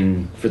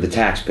bargain for the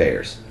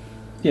taxpayers?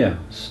 Yeah,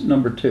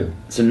 number 2.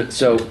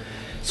 So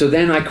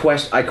then I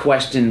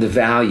question the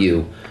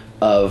value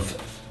of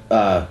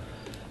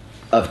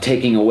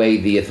taking away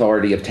the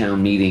authority of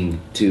town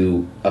meeting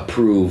to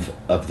approve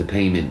of the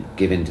payment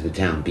given to the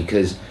town.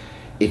 Because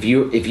if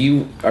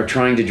you are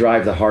trying to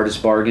drive the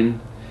hardest bargain,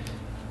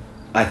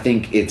 I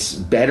think it's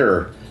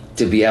better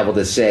to be able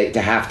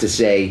to have to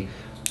say,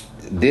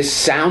 this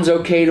sounds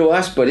okay to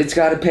us, but it's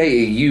got to pay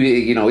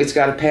you know, it's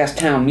got to pass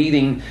town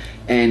meeting,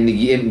 and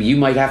you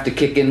might have to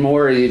kick in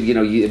more, you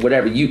know,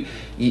 whatever.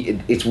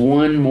 It's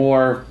one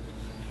more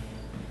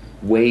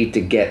way to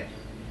get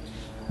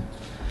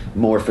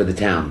more for the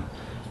town.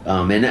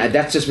 And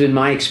that's just been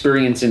my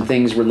experience in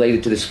things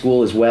related to the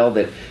school as well,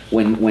 that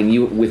when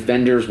you, with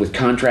vendors, with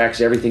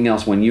contracts, everything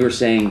else, when you're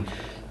saying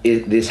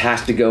this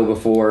has to go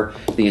before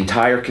the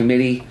entire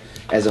committee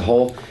as a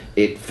whole,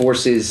 it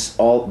forces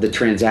all the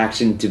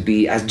transaction to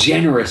be as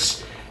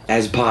generous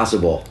as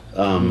possible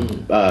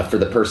for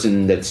the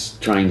person that's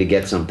trying to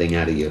get something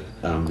out of you.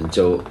 And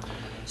so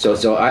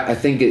I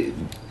think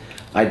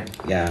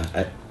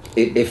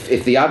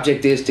if the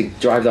object is to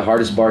drive the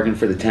hardest bargain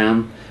for the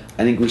town,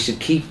 I think we should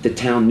keep the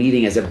town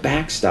meeting as a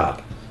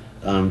backstop.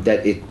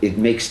 That it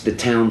makes the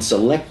town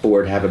select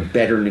board have a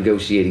better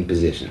negotiating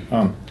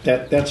position.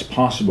 That's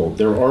possible.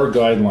 There are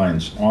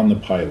guidelines on the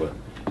pilot,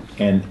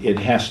 and it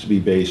has to be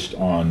based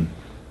on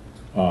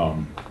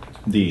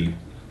the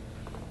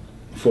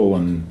full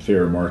and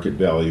fair market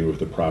value of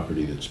the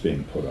property that's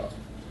being put up.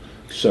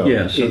 So,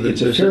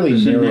 it's a fairly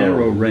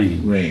narrow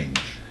range.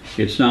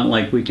 It's not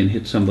like we can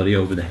hit somebody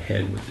over the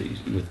head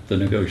with the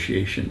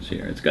negotiations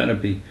here. It's got to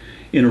be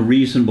in a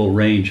reasonable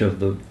range of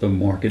the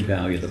market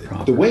value of the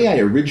property. The way I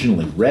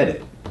originally read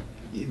it,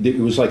 it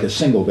was like a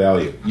single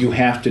value. You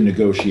have to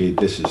negotiate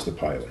this as the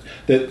pilot.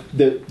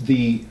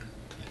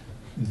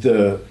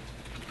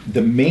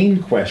 The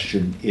main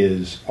question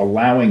is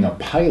allowing a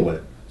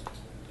pilot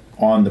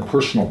on the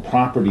personal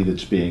property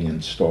that's being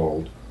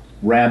installed,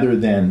 rather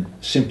than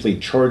simply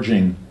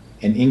charging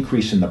an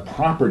increase in the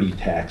property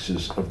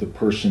taxes of the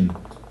person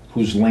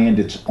whose land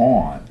it's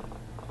on.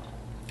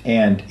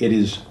 And it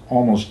is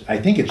almost, I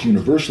think it's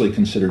universally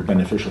considered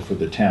beneficial for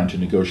the town to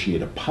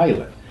negotiate a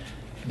pilot.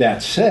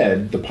 That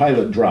said, the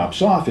pilot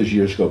drops off as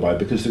years go by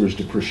because there is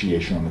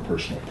depreciation on the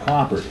personal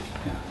property.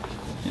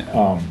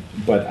 Yeah.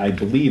 But I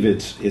believe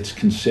it's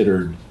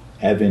considered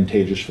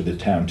advantageous for the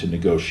town to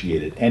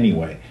negotiate it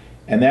anyway.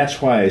 And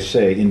that's why I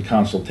say in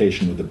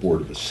consultation with the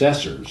Board of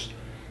Assessors,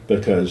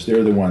 because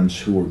they're the ones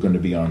who are going to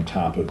be on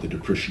top of the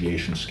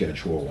depreciation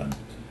schedule,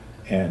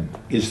 and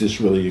is this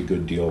really a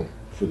good deal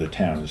for the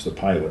town as the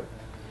pilot?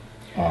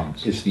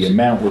 Is the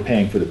amount we're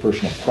paying for the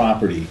personal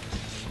property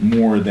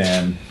more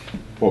than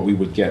what we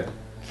would get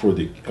for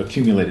the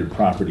accumulated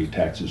property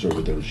taxes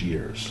over those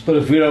years? But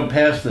if we don't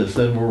pass this,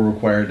 then we're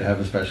required to have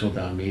a special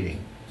town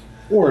meeting.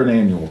 Or an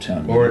annual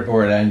town meeting.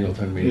 Or an annual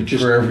town meeting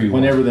for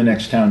everyone. Whenever the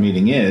next town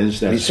meeting is,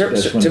 that's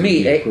when to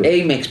me, it would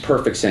be A makes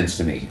perfect sense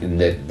to me, and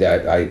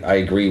that I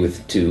agree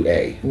with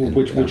 2A.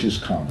 which is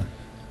common.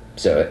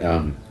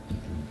 So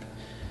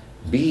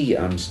B,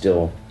 I'm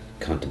still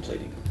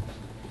contemplating.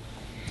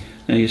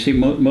 Now, you see,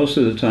 most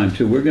of the time,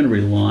 too, we're going to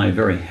rely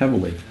very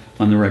heavily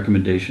on the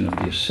recommendation of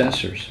the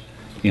assessors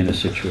in a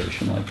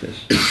situation like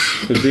this,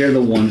 because they're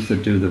the ones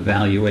that do the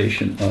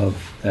valuation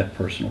of that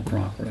personal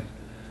property.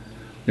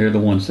 They're the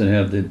ones that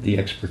have the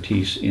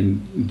expertise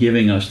in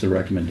giving us the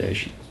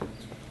recommendation.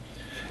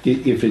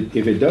 If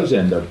it does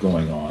end up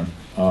going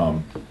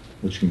on,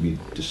 which can be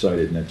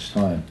decided next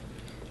time,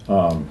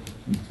 Board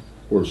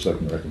of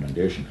Selectmen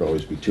recommendation could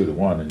always be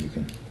 2-1, and you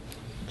can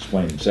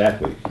explain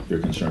exactly your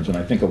concerns, and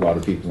I think a lot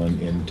of people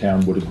in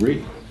town would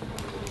agree.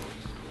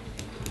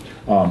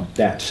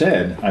 That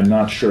said, I'm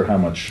not sure how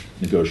much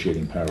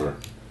negotiating power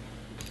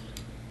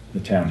the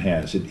town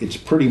has. It's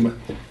pretty much,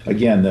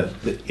 again,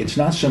 it's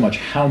not so much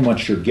how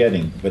much you're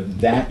getting,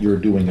 but that you're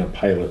doing a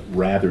pilot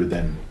rather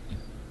than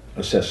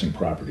assessing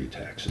property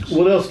taxes.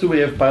 What else do we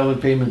have pilot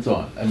payments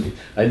on? I mean,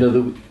 I know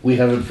that we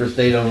have it for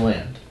state-owned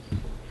land.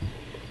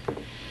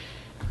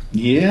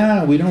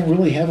 Yeah, we don't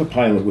really have a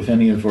pilot with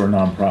any of our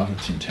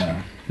nonprofits in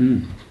town.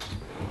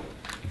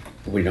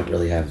 We don't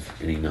really have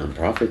any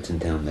nonprofits in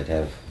town that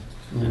have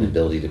an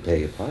ability to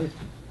pay a pilot.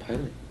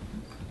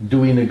 Do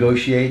we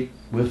negotiate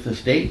with the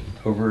state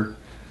over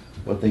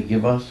what they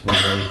give us when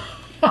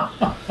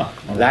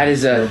they... That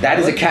is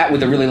a cat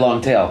with a really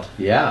long tail.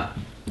 Yeah.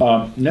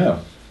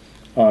 No.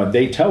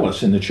 They tell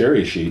us in the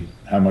cherry sheet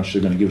how much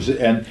they're going to give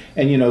us.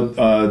 And you know,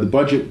 the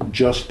budget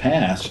just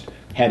passed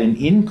had an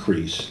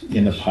increase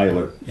in the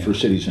pilot for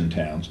cities and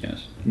towns.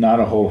 Yes.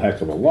 Not a whole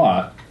heck of a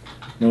lot.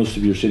 Most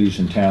of your cities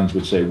and towns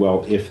would say,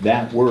 well, if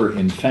that were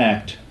in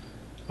fact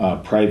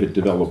private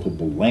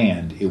developable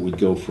land, it would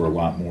go for a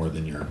lot more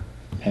than you're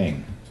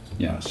paying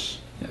us.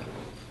 Yeah.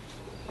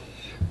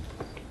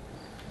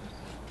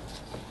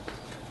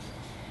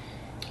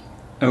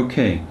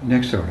 Okay,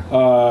 next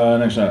article.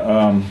 Next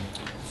one.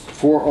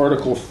 For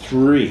Article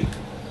 3.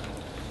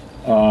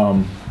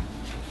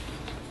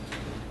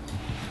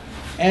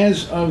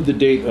 As of the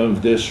date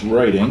of this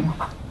writing,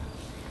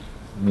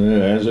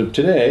 as of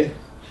today,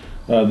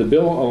 the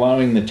bill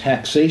allowing the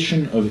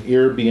taxation of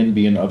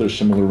Airbnb and other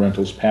similar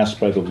rentals passed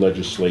by the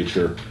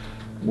legislature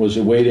was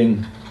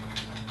awaiting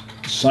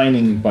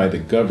signing by the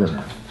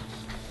governor.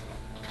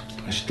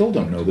 I still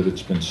don't know that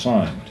it's been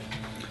signed.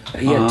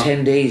 Yeah,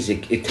 10 days.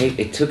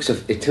 It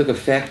took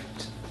effect.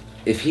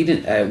 If he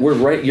didn't, we're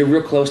right. You're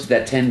real close to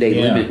that 10-day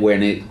Yeah. limit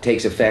when it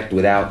takes effect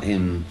without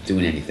him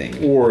doing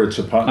anything. Or it's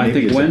a I think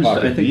maybe it's a Wednesday.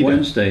 pocket I think veto.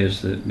 Wednesday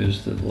is the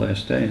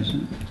last day,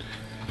 isn't it?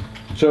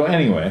 So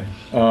anyway,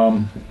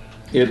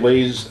 it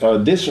lays,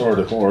 this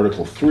article,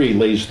 Article 3,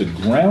 lays the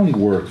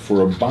groundwork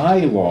for a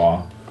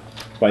bylaw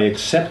by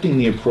accepting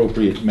the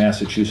appropriate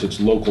Massachusetts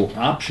local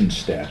option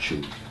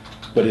statute,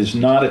 but is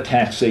not a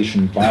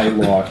taxation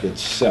bylaw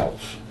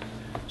itself.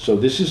 So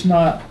this is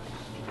not,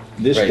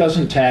 this Right.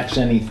 doesn't tax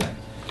anything.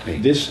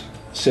 Right. This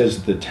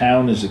says the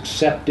town is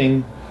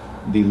accepting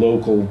the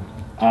local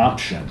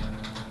option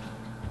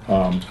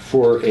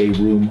for a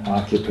room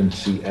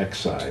occupancy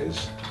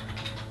excise,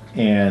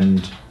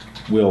 and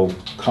will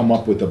come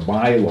up with a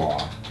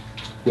bylaw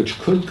which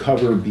could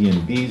cover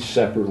B&Bs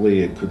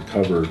separately. It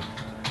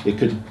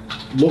could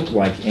look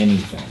like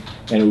anything,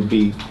 and it would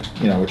be,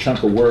 a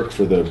chunk of work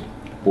for the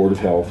Board of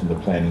Health and the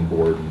Planning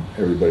Board and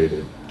everybody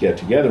to get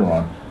together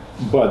on.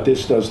 But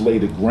this does lay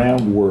the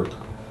groundwork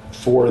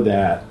for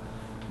that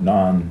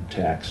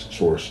non-tax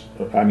source,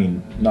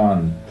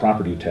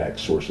 non-property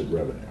tax source of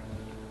revenue.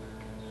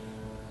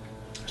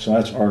 So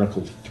that's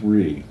Article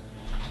 3.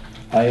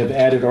 I have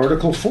added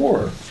Article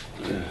 4.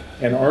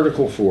 And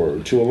Article 4,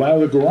 to allow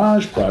the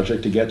garage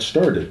project to get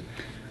started.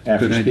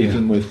 After Good idea.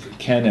 speaking with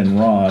Ken and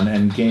Ron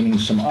and gaining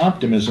some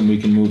optimism, we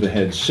can move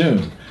ahead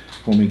soon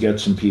when we get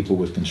some people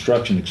with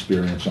construction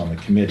experience on the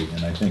committee.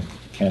 And I think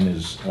Ken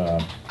is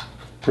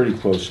pretty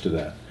close to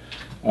that.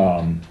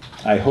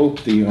 I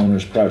hope the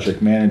owner's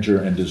project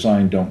manager and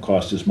design don't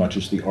cost as much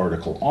as the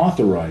article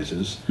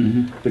authorizes,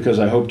 because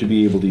I hope to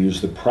be able to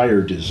use the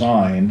prior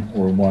design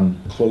or one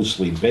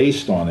closely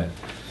based on it.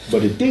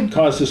 But it did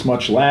cost this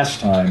much last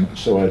time,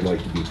 so I'd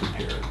like to be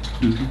prepared.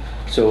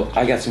 So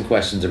I got some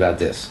questions about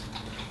this.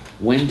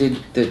 When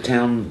did the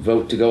town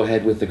vote to go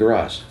ahead with the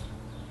garage?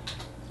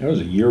 That was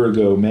a year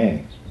ago,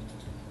 May.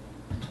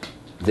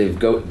 They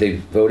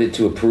voted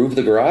to approve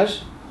the garage?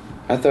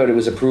 I thought it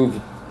was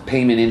approved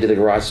payment into the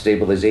garage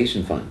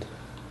stabilization fund.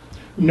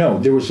 No,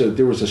 there was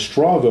a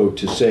straw vote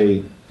to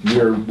say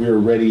we're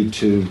ready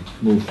to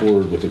move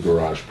forward with the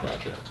garage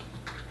project.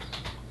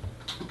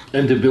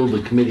 And to build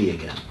a committee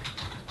again.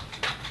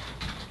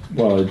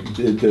 Well,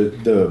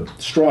 the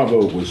straw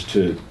vote was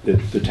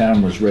the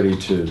town was ready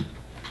to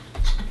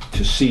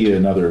see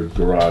another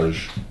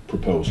garage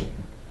proposal.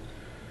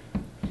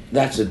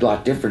 That's a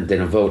lot different than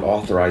a vote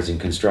authorizing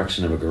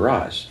construction of a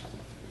garage.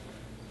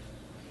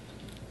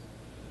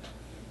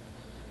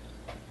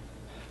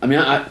 I mean,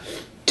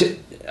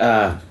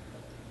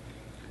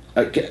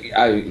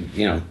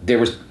 there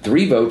was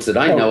 3 votes that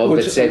I know of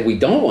that said we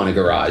don't want a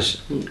garage.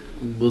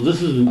 Well,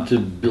 this isn't to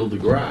build a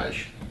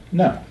garage.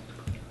 No.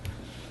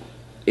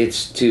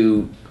 It's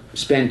to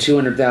spend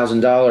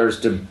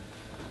 $200,000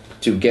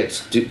 to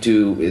get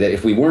to that.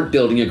 If we weren't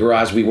building a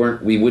garage, we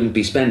wouldn't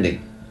be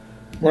spending.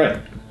 Right.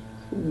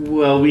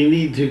 Well, we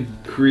need to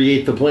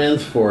create the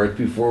plans for it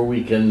before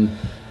we can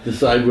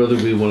decide whether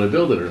we want to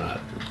build it or not.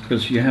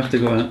 Because you have to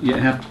go out.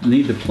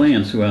 Need the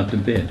plans to go out to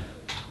bid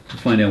to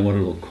find out what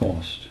it'll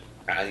cost.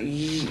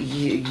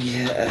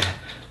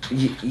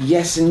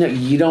 Yes and no.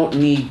 You don't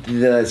need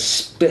the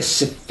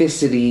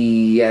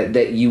specificity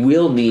that you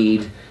will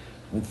need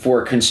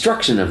for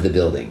construction of the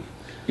building.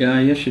 Yeah,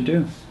 yes, you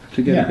do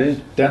to get a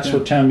bid. That's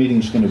what town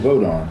meeting's going to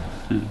vote on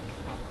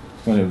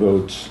when it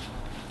votes.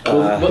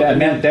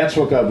 That's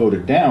what got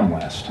voted down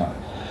last time.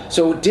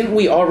 So didn't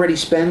we already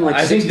spend like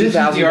I think this is the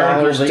article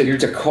 $60,000 that you're-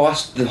 to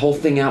cost the whole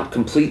thing out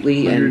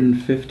completely, and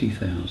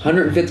 $150,000.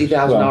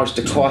 $150,000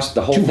 to cost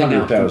the whole thing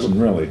out? $200,000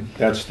 really.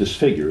 That's this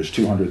figure is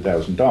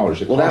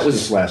 $200,000. It Well, that cost was-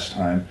 us last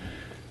time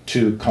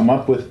to come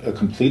up with a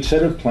complete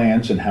set of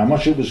plans and how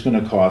much it was going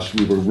to cost.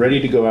 We were ready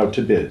to go out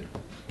to bid,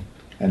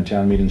 and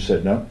town meeting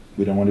said no,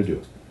 we don't want to do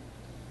it.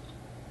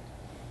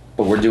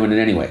 But we're doing it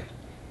anyway.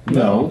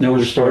 No,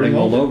 We're starting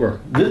all over.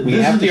 This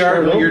have is to the start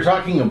article over. you're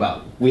talking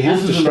about. We have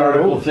this to is an start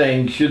article over.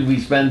 saying, should we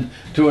spend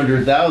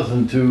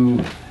 $200,000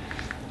 to...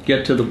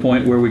 Get to the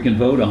point where we can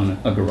vote on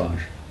a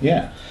garage.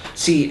 Yeah.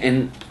 See,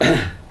 and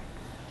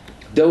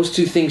those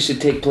 2 things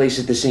should take place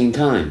at the same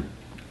time.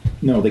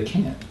 No, they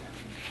can't.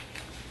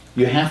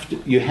 You have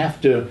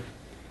to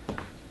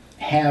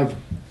have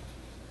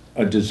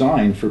a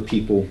design for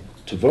people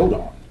to vote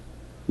on.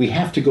 We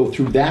have to go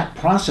through that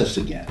process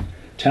again.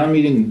 Town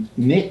meeting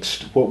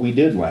nixed what we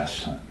did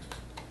last time.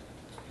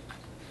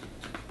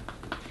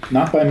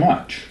 Not by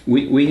much.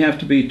 We have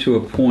to be to a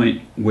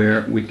point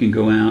where we can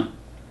go out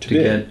to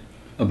bid. get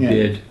a Yeah.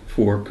 bid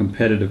for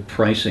competitive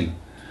pricing.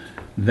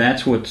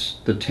 That's what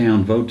the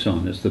town votes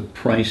on, is the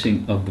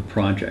pricing of the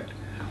project.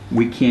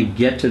 We can't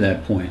get to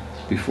that point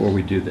before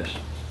we do this.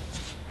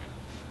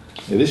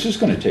 Yeah, this is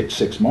going to take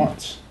 6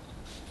 months.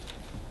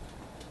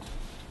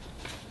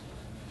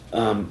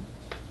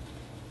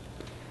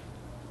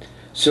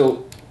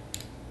 So,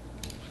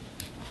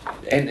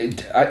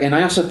 and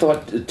I also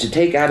thought to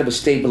take out of a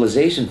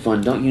stabilization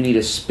fund, don't you need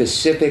a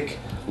specific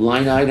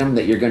line item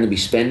that you're going to be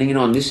spending it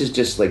on. This is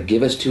just like,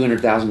 give us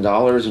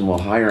 $200,000 and we'll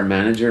hire a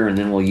manager and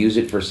then we'll use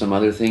it for some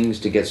other things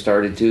to get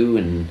started too.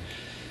 And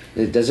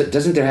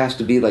doesn't there has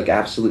to be like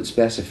absolute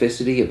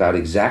specificity about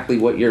exactly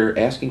what you're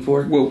asking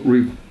for? Well,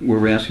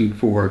 we're asking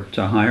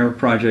to hire a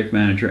project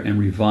manager and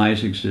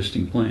revise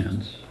existing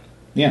plans.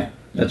 Yeah,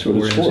 That's what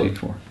we're asking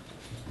for.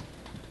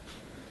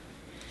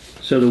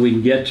 So that we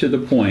can get to the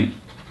point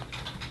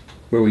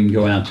where we can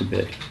go out to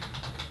bid.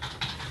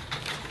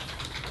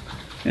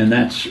 And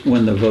that's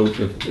when the vote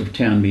of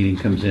town meeting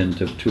comes in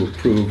to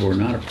approve or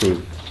not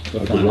approve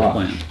the final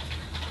plan.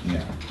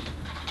 Yeah.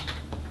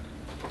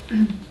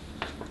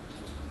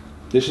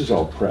 This is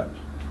all prep.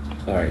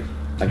 All right,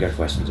 I got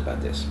questions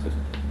about this, but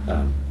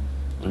I'm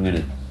going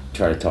to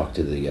try to talk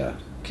to the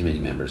committee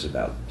members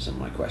about some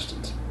of my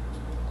questions.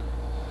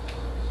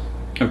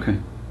 Okay.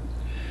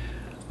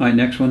 All right,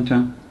 next one,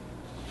 Tom.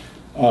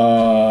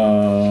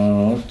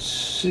 Let's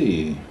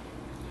see.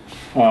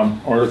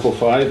 Article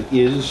 5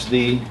 is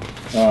the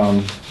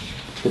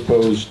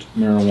proposed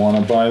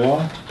marijuana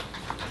bylaw,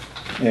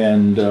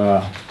 and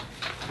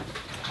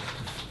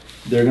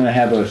they're going to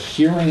have a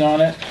hearing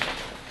on it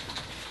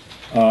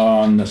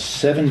on the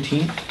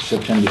 17th,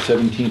 September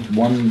 17th,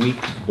 1 week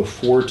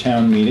before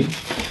town meeting.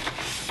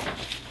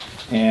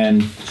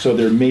 And so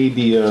there may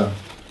be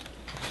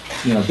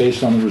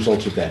based on the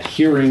results of that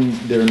hearing,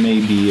 there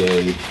may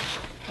be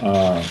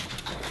a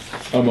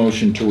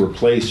motion to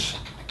replace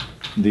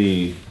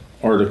the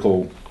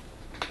article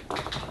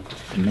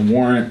in the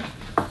warrant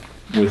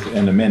with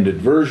an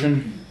amended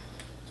version,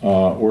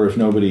 or if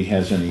nobody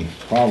has any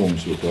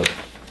problems with what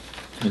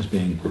is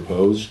being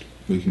proposed,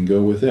 we can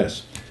go with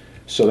this.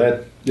 So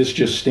that this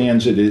just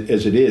stands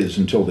as it is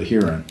until the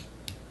hearing,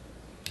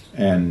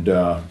 and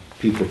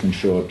people can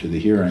show up to the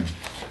hearing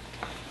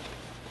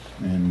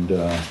and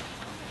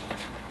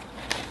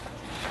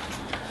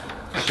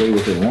say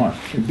what they want.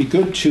 It'd be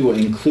good to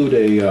include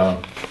a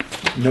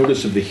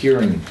notice of the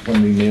hearing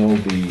when we mail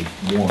the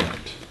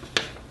warrant.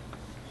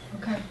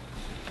 Okay.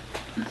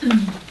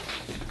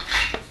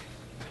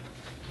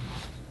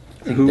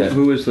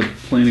 Who has the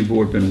planning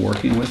board been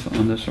working with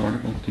on this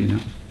article? Do you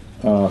know?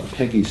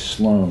 Peggy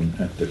Sloan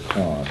at the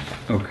COG.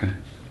 Okay.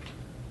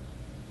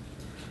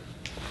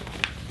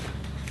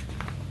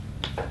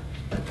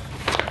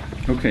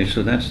 Okay,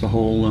 so that's the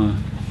whole.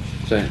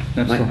 So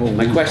That's the whole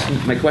my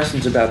one.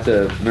 questions about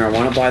the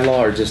marijuana bylaw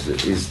are just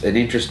is an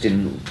interest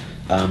in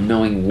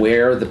knowing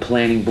where the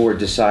planning board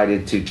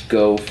decided to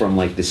go from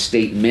like the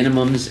state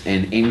minimums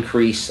and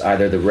increase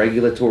either the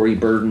regulatory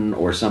burden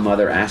or some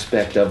other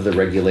aspect of the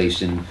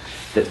regulation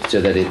so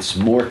that it's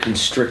more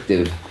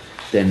constrictive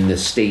than the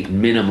state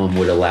minimum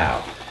would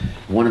allow.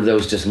 One of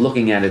those, just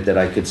looking at it, that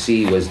I could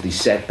see was the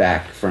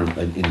setback from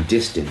in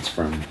distance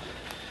from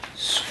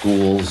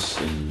schools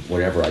and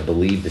whatever. I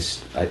believe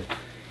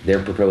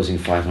they're proposing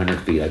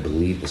 500 feet. I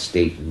believe the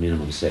state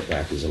minimum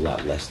setback is a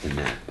lot less than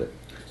that, but.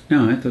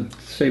 No, I thought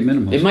state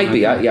minimum. It might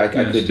be. I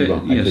could be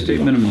wrong. Yeah,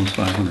 state minimum is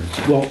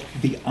 500. Well,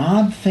 the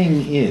odd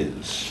thing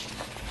is,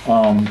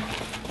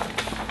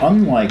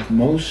 unlike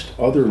most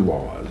other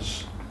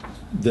laws,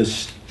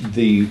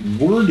 the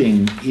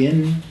wording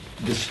in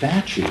the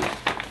statute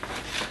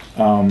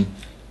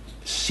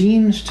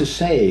seems to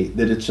say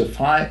that it's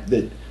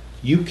that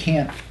you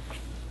can't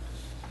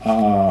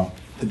that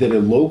a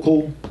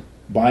local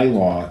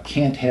bylaw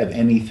can't have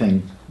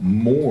anything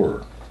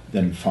more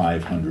than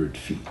 500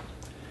 feet.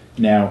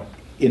 Now,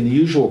 in the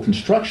usual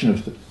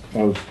construction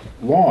of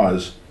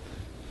laws,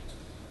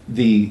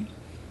 the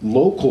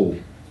local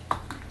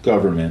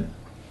government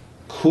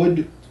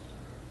could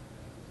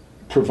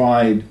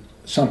provide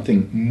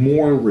something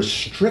more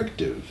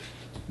restrictive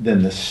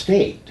than the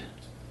state.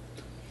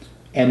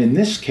 And in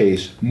this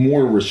case,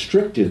 more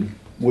restricted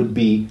would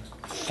be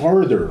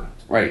farther,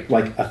 Right.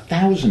 like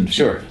 1,000 feet.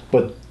 Sure.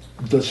 But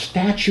the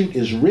statute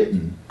is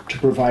written to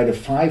provide a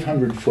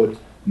 500-foot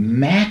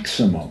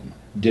maximum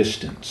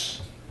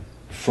distance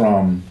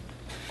from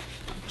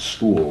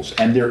schools,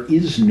 and there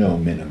is no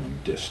minimum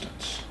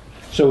distance.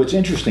 So it's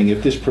interesting,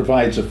 if this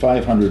provides a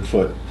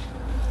 500-foot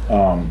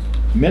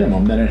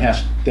minimum,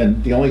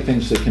 then the only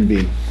things that can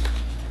be,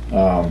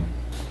 let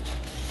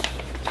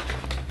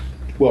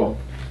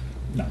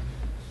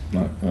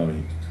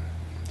me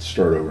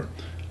start over.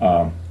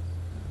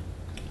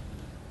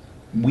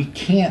 We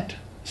can't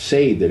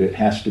say that it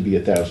has to be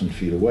 1,000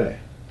 feet away.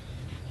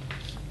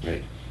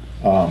 Right.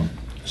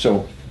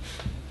 So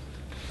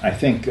I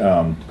think,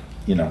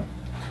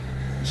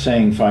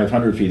 saying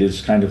 500 feet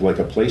is kind of like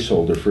a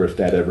placeholder for if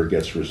that ever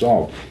gets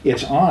resolved.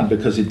 It's odd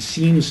because it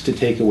seems to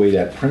take away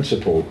that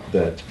principle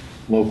that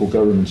local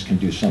governments can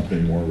do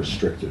something more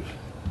restrictive.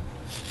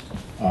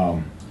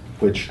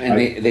 Which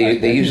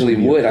they usually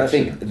would. I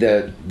think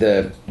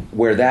the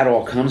where that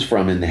all comes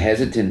from, and the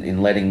hesitant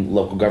in letting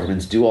local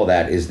governments do all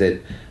that, is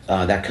that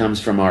that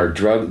comes from our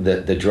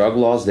the drug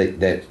laws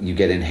that you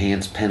get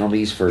enhanced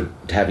penalties for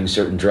having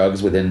certain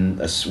drugs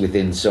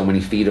within so many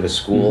feet of a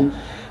school,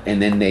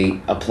 and then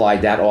they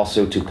applied that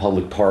also to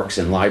public parks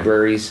and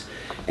libraries,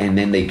 and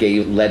then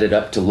they let it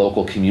up to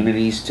local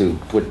communities to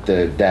put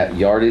that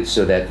yardage,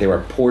 so that there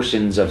are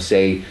portions of,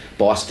 say,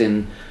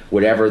 Boston,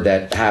 whatever,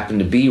 that happen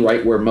to be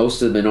right where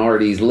most of the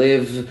minorities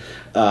live,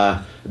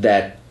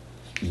 that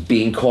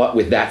being caught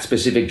with that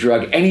specific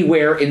drug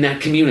anywhere in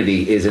that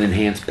community is an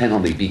enhanced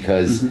penalty,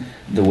 because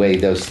the way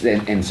those,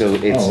 and so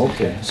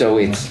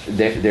it's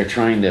they're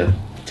trying to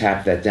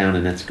tap that down,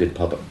 and that's good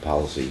public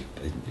policy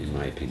in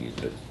my opinion.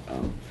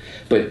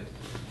 But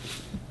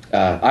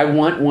I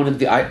want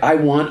I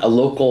want a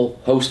local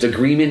host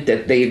agreement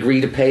that they agree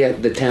to pay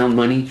the town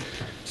money.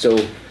 So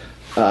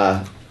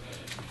I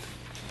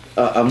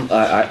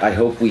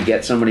hope we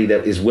get somebody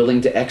that is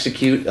willing to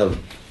execute a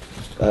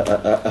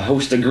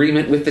host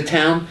agreement with the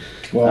town.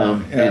 Well,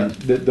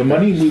 the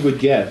money we would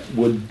get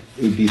would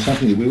be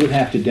something that we would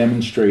have to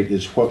demonstrate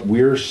is what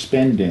we're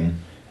spending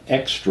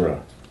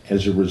extra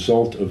as a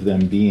result of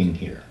them being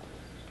here.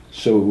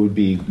 So it would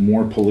be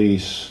more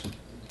police,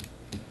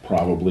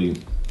 probably.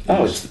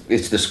 Oh,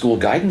 it's the school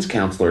guidance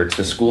counselor. It's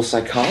the school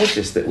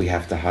psychologist that we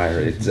have to hire.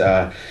 It's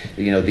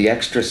the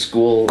extra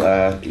school.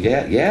 Well,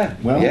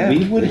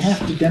 we would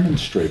have to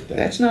demonstrate that.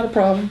 That's not a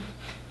problem.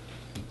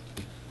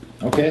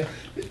 Okay.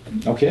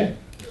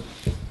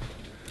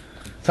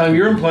 Tom,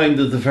 you're implying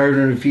that the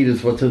 500 feet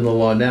is what's in the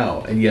law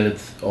now, and yet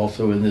it's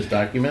also in this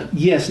document?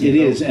 Yes, it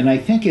is, and I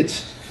think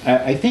it's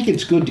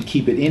good to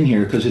keep it in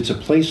here because it's a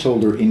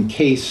placeholder in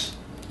case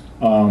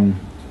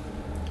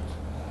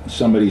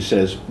somebody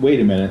says, "Wait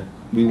a minute,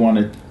 we want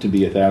it to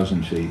be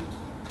 1,000 feet,"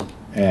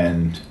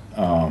 and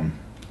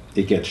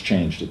it gets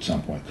changed at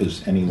some point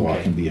because any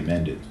law can be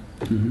amended.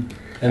 Mm-hmm.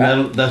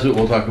 And that's what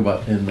we'll talk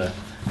about in the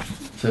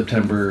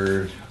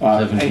September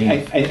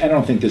 17th. I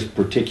don't think this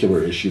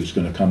particular issue is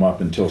going to come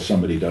up until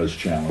somebody does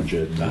challenge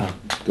it and it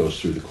goes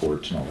through the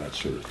courts and all that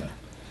sort of thing.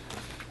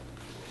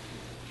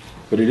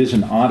 But it is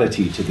an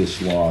oddity to this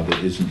law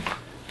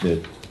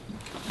that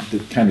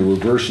kind of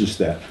reverses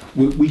that.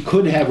 We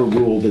could have a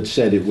rule that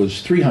said it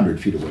was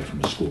 300 feet away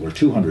from a school or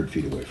 200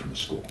 feet away from a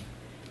school.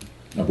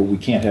 No, but we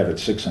can't have it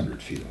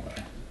 600 feet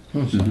away.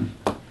 Mm-hmm.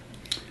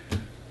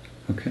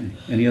 Okay.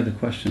 Any other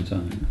questions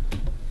on it?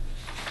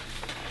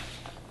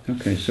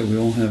 Okay, so we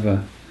all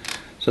have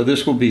so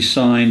this will be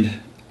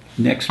signed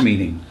next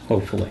meeting,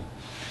 hopefully.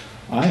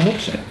 I hope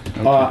so.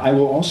 Okay. I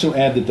will also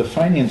add that the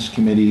Finance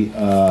Committee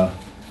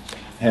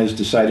has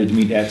decided to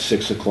meet at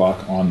 6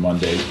 o'clock on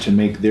Monday to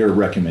make their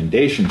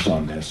recommendations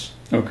on this.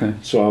 Okay.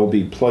 So I'll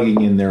be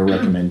plugging in their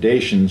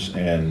recommendations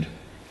and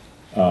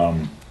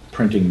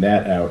printing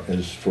that out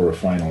as for a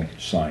final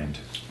signed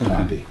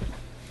copy.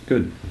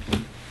 Good.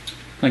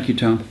 Thank you,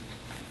 Tom.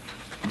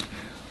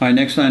 All right,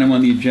 next item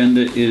on the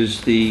agenda is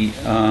to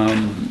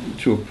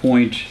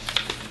appoint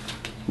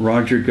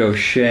Roger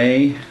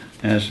Gaucher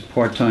as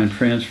part-time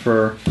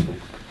transfer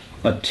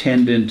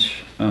attendant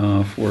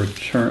for a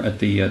term at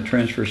the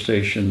transfer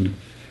station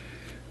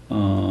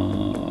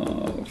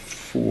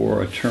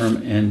for a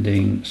term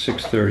ending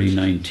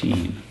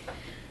 6/30/19.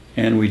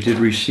 And we did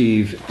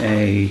receive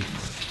a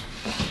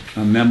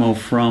memo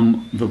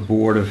from the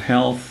Board of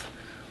Health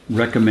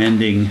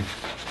recommending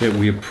that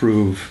we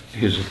approve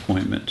his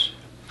appointment.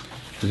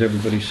 Has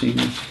everybody seen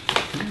this?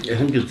 I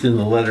think it's in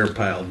the letter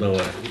pile, though.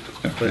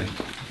 Okay.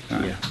 All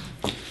right.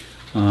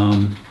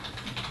 Yeah.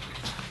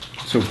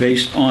 So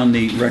based on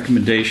the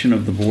recommendation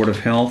of the Board of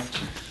Health,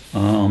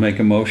 I'll make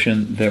a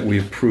motion that we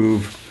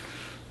approve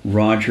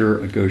Roger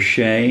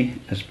Gaucher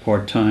as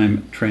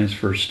part-time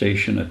transfer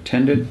station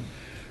attendant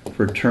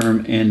for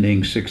term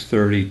ending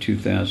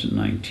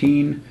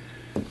 6/30/2019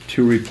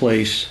 to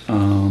replace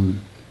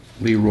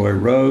Leroy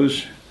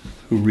Rose,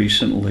 who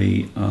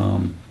recently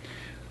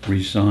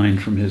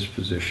resigned from his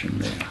position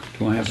there.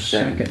 Do I have a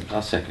second?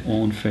 I'll second.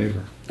 All in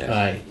favor? Yes.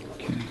 Aye.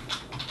 Okay.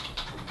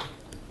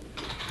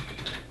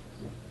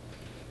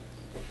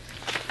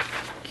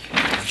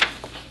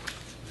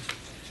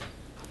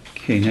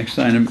 Okay, next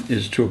item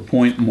is to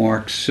appoint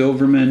Mark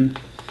Silverman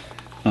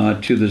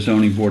to the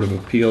Zoning Board of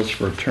Appeals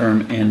for a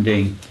term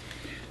ending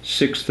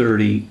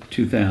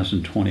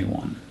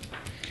 6/30/2021.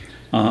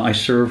 I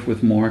serve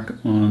with Mark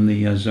on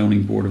the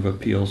Zoning Board of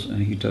Appeals,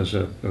 and he does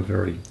a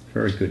very,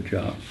 very good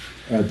job.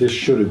 This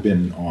should have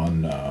been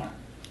on,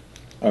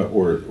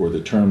 or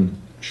the term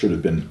should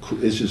have been,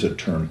 this is a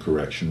term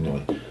correction,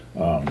 really.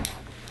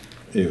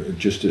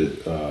 Just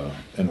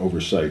an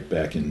oversight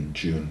back in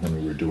June when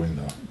we were doing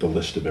the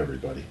list of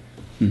everybody.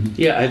 Mm-hmm.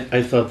 Yeah,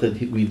 I thought that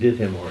we did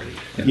him already.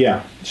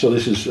 Yeah, so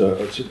this is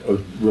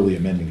really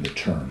amending the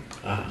term.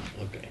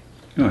 Okay.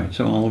 All right,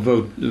 so I'll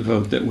vote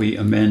that we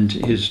amend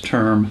his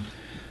term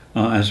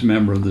as a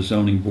member of the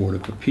Zoning Board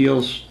of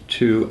Appeals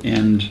to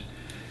end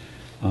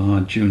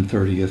June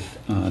 30th,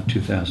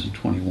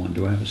 2021.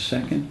 Do I have a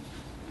second?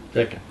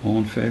 Second. All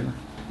in favor?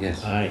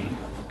 Yes. Aye.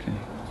 Okay.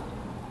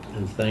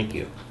 And thank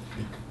you.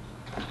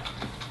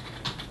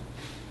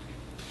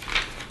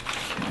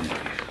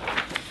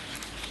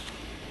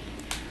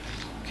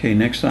 Okay,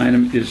 next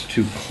item is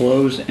to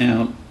close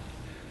out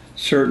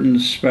certain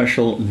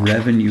special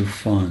revenue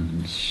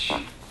funds.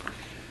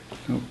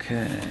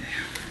 Okay.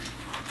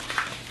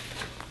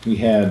 We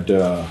had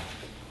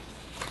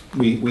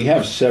we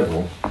have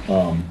several.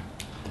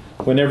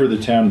 Whenever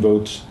the town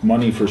votes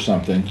money for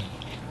something,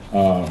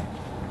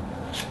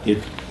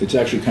 it's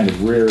actually kind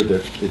of rare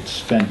that it's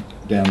spent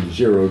down to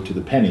zero to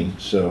the penny.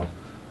 So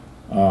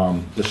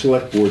the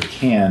select board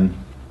can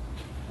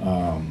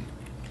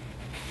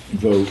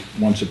vote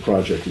once a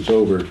project is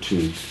over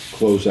to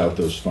close out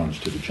those funds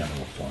to the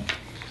general fund,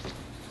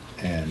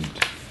 and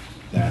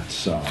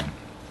that's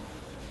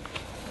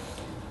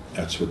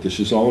what this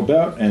is all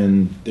about.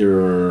 And there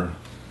are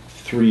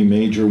three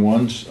major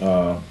ones.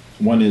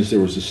 One is there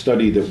was a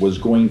study that was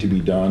going to be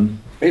done.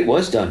 It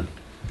was done.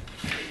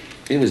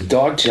 It was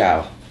dog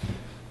chow.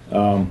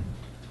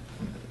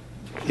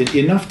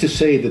 Enough to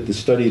say that the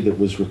study that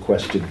was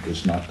requested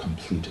was not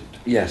completed.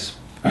 Yes.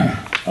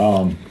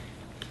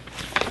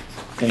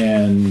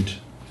 And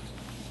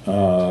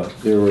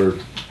there were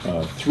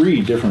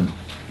three different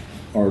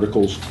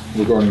articles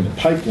regarding the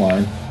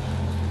pipeline,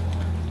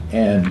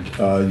 and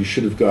you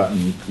should have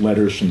gotten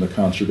letters from the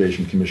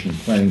Conservation Commission and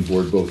Planning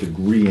Board both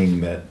agreeing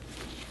that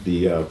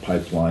the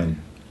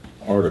pipeline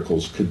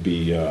articles could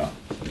be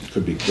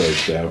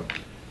closed out.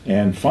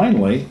 And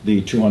finally,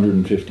 the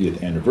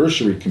 250th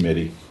Anniversary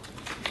Committee,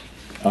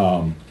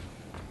 I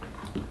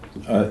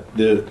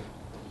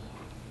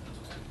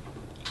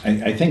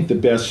think the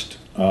best,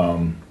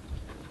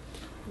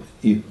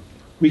 we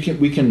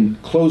can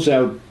close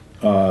out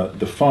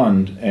the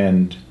fund,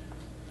 and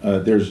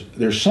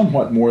there's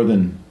somewhat more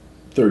than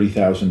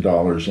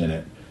 $30,000 in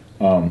it,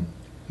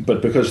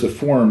 but because the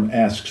form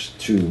asks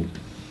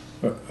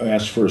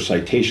for a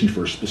citation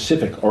for a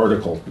specific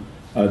article,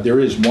 there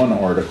is one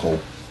article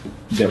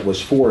that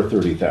was for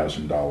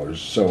 $30,000,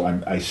 so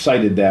I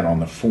cited that on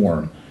the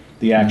form.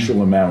 The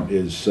actual amount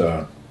is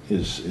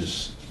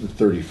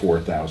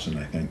 34,000,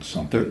 I think,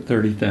 something.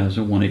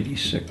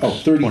 30,186. Oh,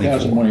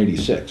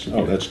 30,186.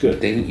 Oh, that's good.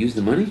 They didn't use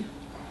the money?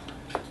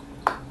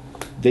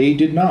 They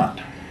did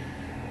not.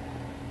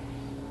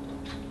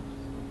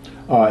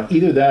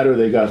 Either that or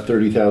they got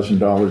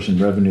 $30,000 in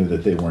revenue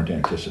that they weren't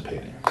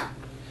anticipating.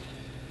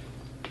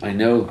 I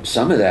know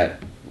some of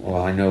that.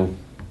 Well, I know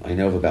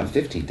of about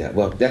 15,000.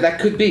 Well, that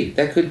could be.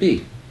 That could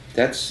be.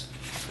 That's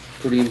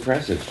pretty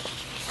impressive.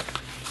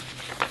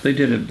 They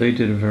did a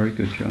very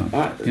good job.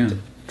 Yeah.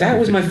 That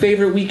was my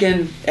favorite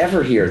weekend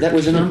ever here. That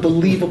was an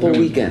unbelievable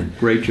weekend.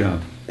 Great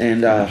job.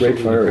 And Great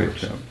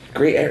fireworks.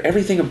 great.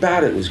 Everything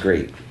about it was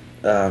great.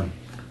 But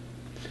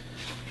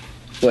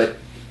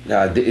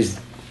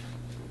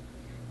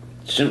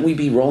shouldn't we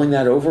be rolling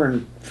that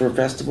over for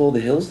Festival of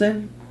the Hills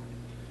then?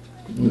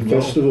 The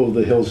Festival of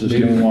the Hills is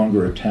no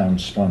longer a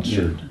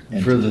town-sponsored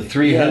entity. For the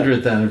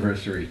 300th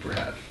anniversary,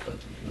 perhaps. But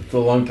it's a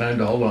long time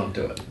to hold on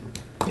to it.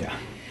 Yeah.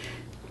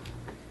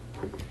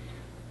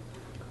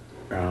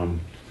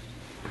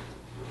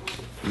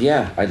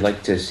 Yeah, I'd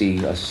like to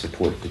see us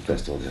support the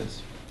Festival of the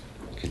Hills.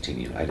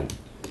 Continue.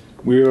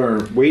 We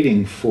are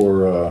waiting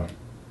for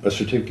a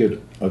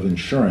certificate of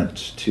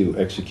insurance to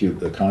execute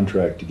the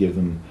contract to give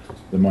them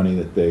the money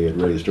that they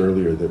had raised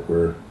earlier that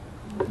we're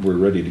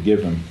ready to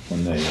give them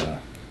when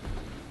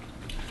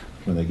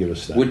they give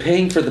us that. Would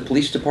paying for the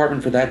police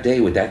department for that day,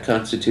 would that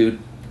constitute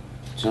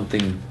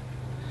something,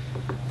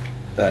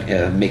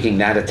 making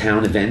that a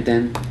town event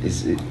then?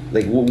 Is it,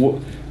 like,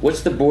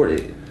 what's the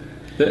board?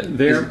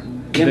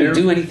 Can we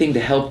do anything to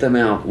help them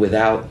out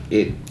without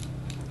it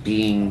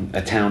being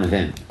a town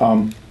event?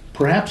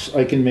 Perhaps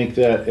I can make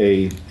that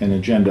an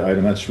agenda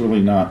item. That's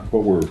really not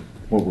what we're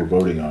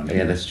voting on.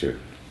 Yeah, that's true.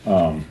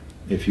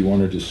 If you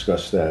want to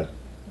discuss that,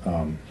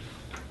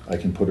 I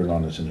can put it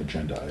on as an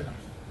agenda item.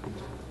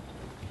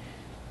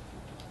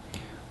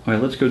 All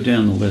right, let's go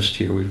down the list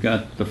here. We've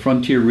got the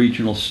Frontier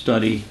Regional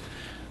Study.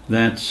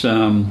 That's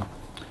the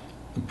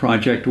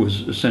project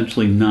was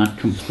essentially not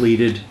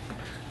completed,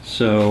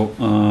 so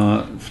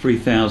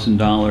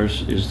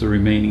 $3,000 is the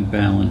remaining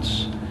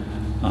balance,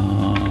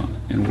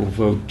 and we'll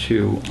vote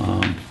to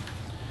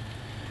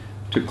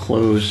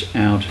close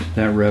out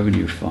that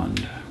revenue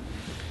fund.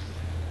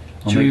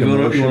 Should we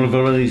vote? You want to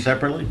vote on these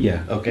separately?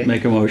 Yeah. Okay.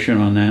 Make a motion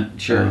on that.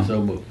 Sure.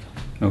 So move.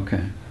 Okay.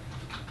 Do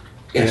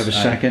Yes. you have a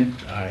second?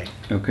 Aye.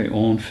 Okay.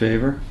 All in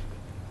favor?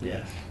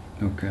 Yes.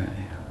 Okay.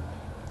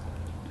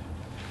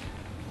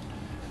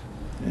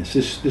 Yes,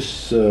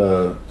 this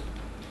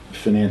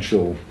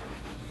financial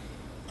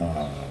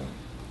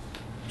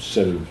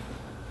set of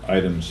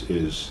items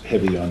is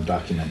heavy on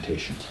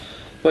documentation.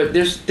 But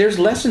there's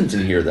lessons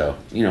in here, though.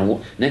 You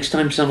know, next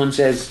time someone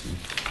says,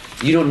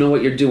 you don't know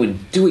what you're doing,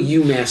 do a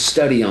UMass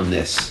study on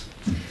this.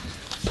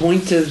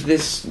 Point to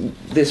this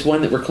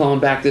one that we're calling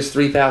back this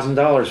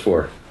 $3,000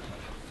 for.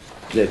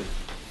 That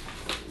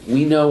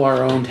we know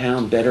our own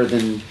town better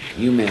than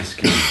UMass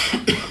can.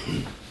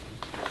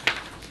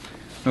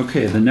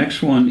 Okay, the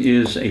next one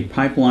is a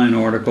pipeline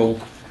article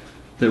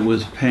that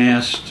was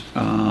passed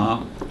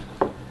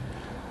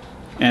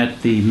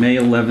at the May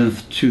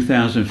 11th,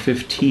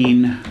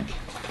 2015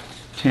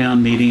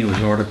 town meeting. It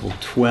was Article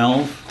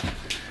 12.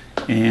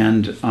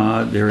 And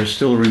there is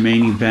still a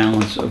remaining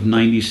balance of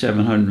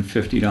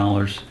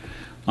 $9,750.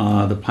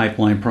 The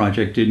pipeline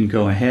project didn't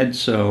go ahead,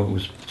 so it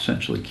was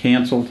essentially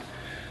canceled.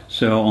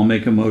 So I'll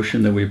make a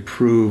motion that we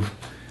approve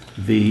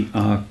the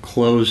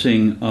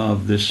closing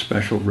of this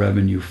special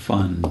revenue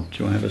fund.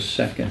 Do I have a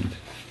second?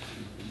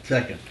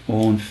 Second.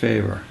 All in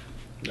favor?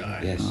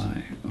 Aye. Yes.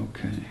 Aye,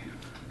 okay.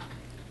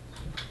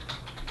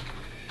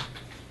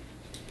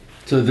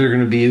 So there's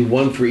going to be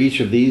one for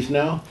each of these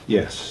now?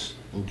 Yes,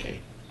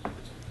 Okay.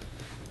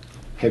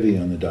 heavy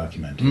on the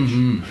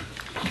documentation.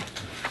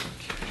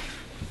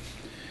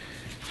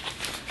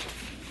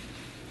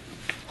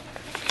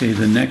 Okay,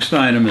 the next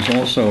item is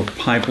also a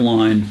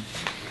pipeline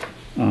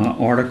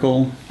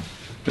article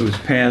that was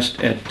passed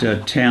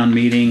at town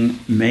meeting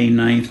May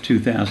 9th,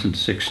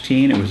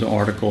 2016. It was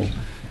Article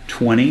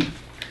 20.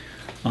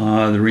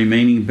 The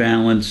remaining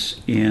balance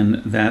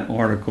in that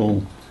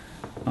article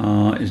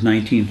is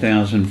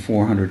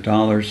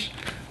 $19,400.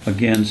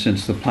 Again,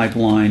 since the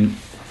pipeline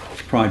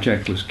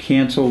project was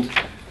canceled,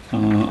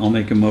 I'll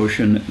make a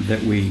motion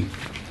that we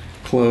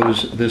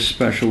close this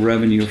special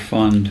revenue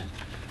fund.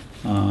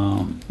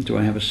 Do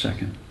I have a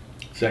second?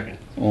 Second.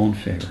 All in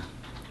favor?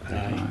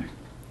 Aye.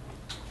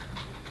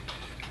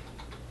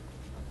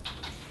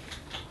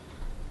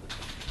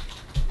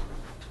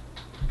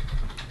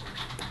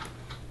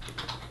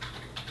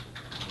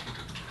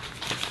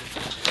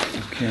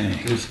 Okay.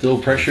 There's still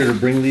pressure to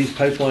bring these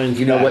pipelines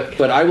You know back. what?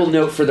 But I will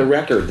note for the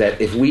record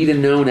that if we'd have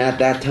known at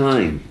that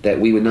time that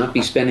we would not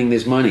be spending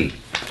this money,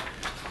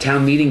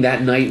 town meeting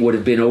that night would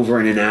have been over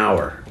in an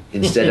hour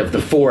instead of the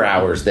 4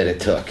 hours that it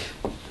took.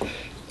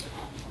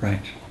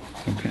 Right.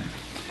 Okay.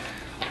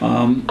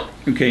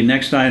 Okay,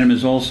 next item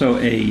is also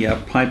a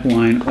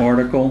pipeline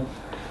article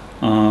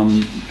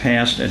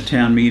passed at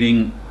town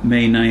meeting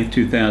May 9th,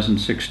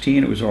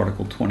 2016. It was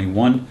Article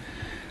 21.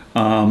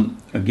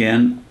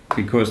 Again,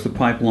 because the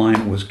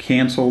pipeline was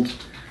canceled,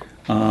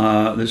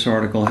 this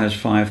article has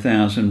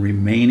 $5,000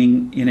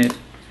 remaining in it,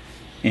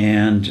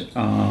 and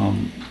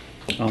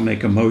I'll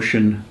make a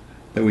motion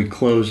that we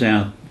close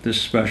out this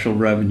special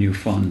revenue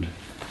fund.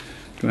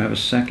 Do I have a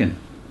second?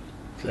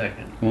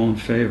 Second. All in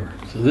favor?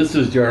 So this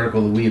is the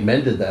article that we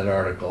amended that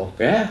article.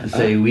 Yeah. To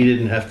say we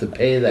didn't have to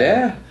pay that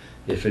Yeah.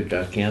 if it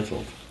got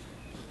canceled.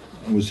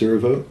 Was there a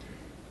vote?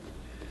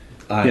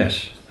 Aye.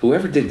 Yes.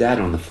 Whoever did that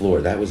on the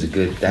floor, that was a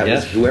good. That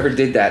Yes. was whoever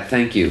did that.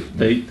 Thank you.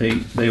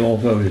 They all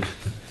voted.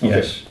 Okay.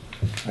 Yes.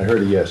 I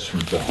heard a yes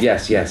from Phil.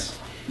 Yes, yes.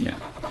 Yeah.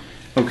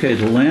 Okay,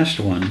 the last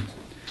one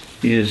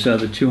is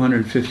the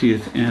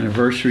 250th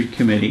Anniversary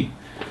Committee.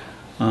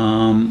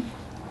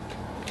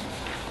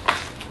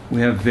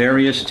 We have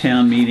various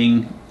town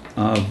meeting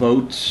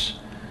votes,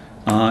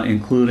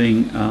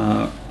 including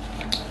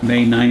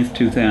May 9th,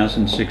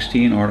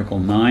 2016, Article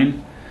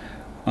 9.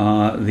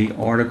 The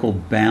article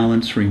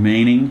balance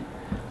remaining,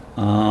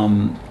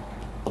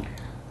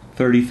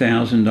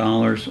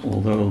 $30,000,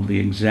 although the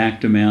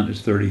exact amount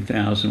is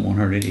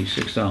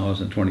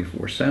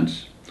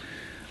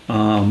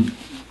 $30,186.24.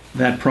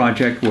 That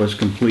project was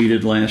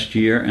completed last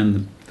year,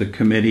 and the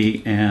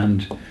committee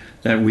and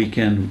that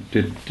weekend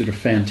did a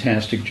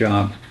fantastic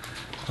job.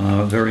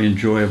 Very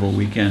enjoyable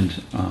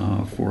weekend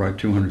for our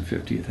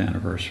 250th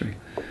anniversary.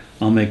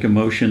 I'll make a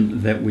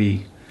motion that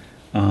we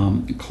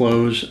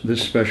close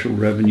this special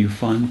revenue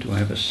fund. Do I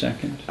have a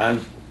second?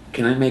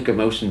 Can I make a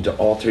motion to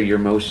alter your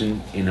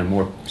motion in a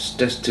more,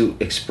 just to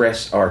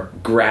express our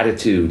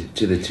gratitude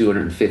to the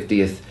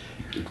 250th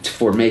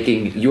for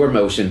making your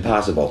motion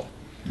possible?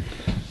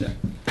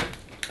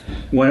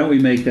 Why don't we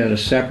make that a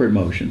separate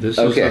motion? This is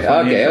Okay, a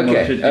financial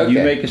okay, motion, and you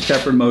okay. make a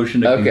separate motion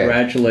to Okay.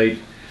 congratulate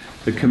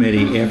the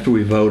committee after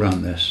we vote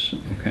on this.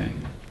 Okay.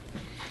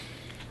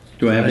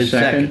 Do I have a I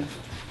second? second.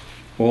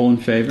 All in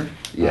favor?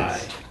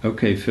 Yes.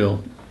 Okay,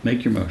 Phil,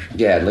 make your motion.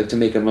 Yeah, I'd like to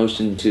make a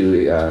motion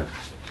to,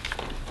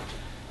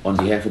 on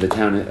behalf of the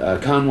town,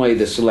 Conway,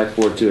 the select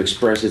board, to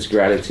express its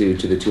gratitude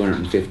to the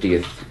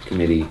 250th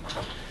committee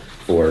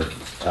for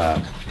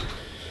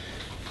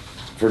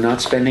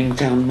not spending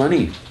town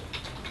money,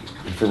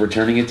 and for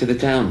returning it to the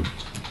town,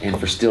 and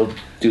for still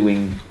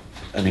doing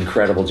an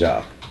incredible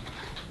job.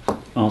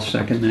 I'll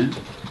second that.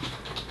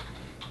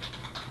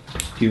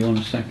 Do you want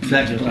a second?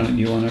 Second.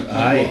 You want to?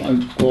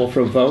 Aye. Call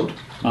for a vote?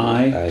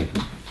 Aye. I,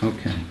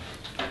 Okay.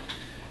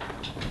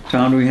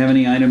 Tom, do we have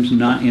any items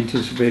not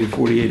anticipated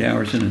 48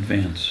 hours in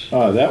advance?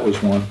 That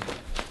was one.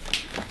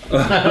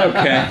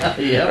 Okay.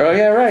 Yep. oh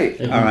yeah, right.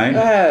 All right.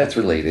 That's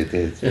related.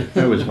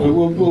 That was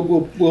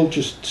We'll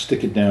just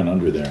stick it down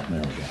under there.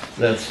 There we go.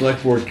 That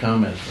select board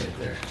comment right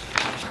there.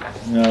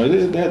 No,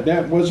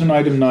 that was an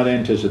item not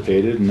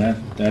anticipated, and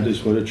that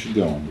is what it should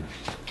go under.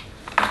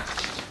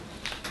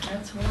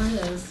 That's what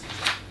it is.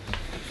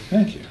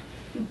 Thank you.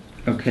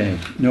 Okay,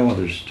 no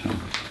others, Tom.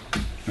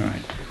 All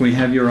right. Can we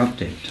have your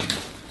update, Tom?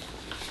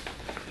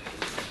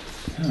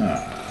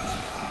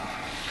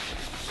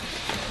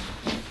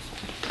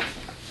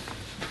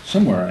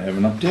 Somewhere I have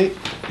an update.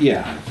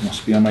 Yeah, it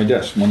must be on my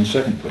desk. 1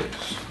 second,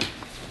 please.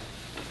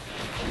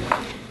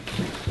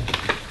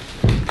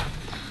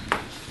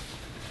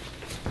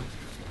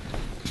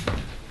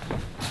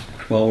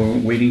 While we're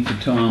waiting for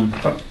Tom,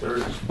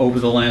 over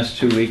the last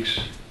 2 weeks,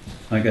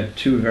 I got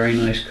 2 very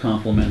nice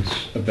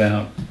compliments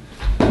about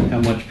how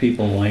much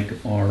people like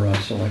our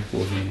select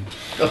board meeting.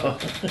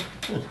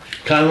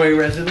 Conway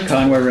resident?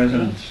 Conway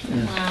residents,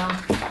 yes.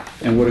 Wow.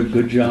 And what a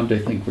good job they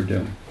think we're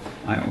doing.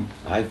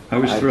 I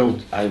was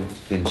thrilled.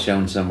 I've been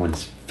shown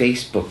someone's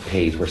Facebook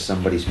page where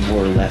somebody's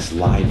more or less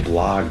live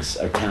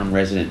blogs, a town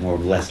resident more or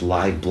less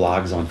live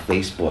blogs on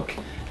Facebook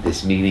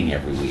this meeting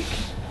every week,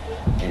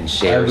 and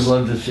shares. I would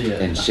love to see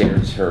it. And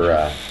shares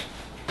her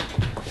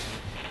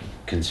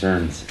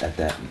concerns at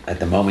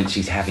the moment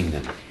she's having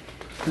them.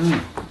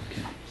 Oh,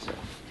 okay. So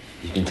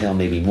you can tell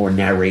maybe more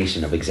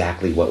narration of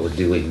exactly what we're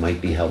doing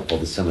might be helpful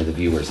to some of the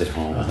viewers at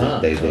home.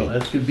 Well,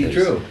 that could be there's-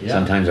 true. Yeah.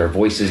 Sometimes our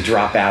voices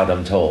drop out,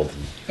 I'm told.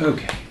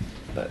 Okay.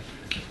 But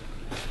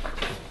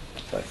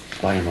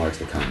by and large,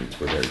 the comments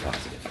were very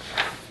positive.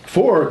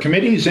 For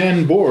committees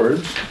and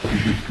boards,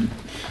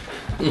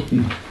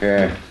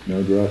 Yeah.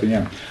 no dropping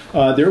out.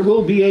 There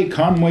will be a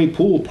Conway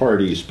Pool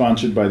Party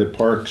sponsored by the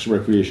Parks,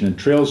 Recreation and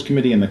Trails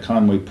Committee and the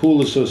Conway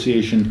Pool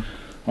Association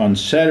on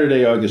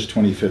Saturday, August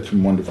 25th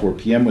from 1 to 4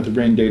 p.m. with a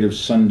rain date of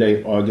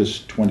Sunday,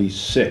 August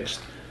 26th.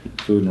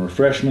 Food and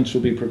refreshments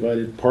will be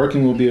provided.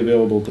 Parking will be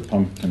available at the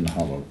Pumpkin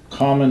Hollow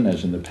Common,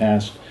 as in the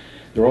past.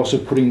 They're also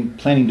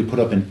planning to put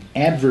up an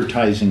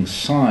advertising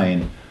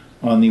sign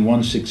on the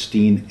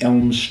 116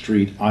 Elm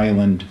Street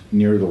Island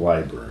near the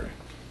library.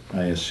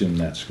 I assume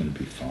that's going to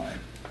be fine.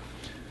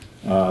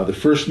 The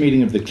first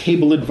meeting of the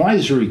Cable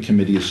Advisory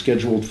Committee is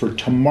scheduled for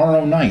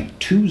tomorrow night,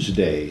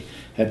 Tuesday,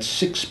 at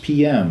 6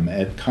 p.m.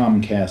 at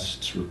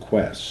Comcast's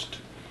request.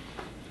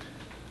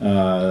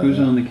 Who's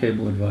on the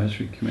Cable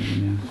Advisory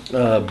Committee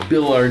now?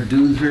 Bill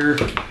Arduzer,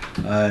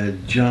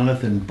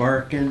 Jonathan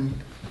Barkin,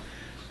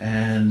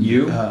 and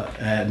You?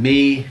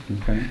 Me,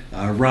 Okay.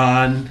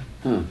 Ron,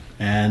 Huh.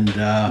 and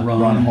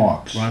Ron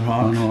Hawks. Ron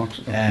Hawks, Ron Hawks,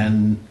 okay.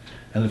 and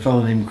a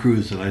fellow named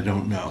Cruz that I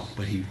don't know,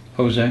 but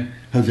Jose?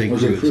 Jose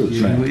Jose Cruz. Cruz,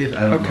 You know right. who he is?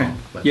 I don't Okay. know.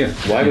 But. Yeah.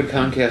 Why would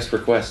Comcast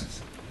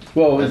request?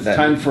 Well, it's That-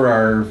 time for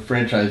our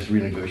franchise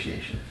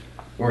renegotiation,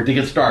 or to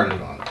get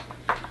started on it.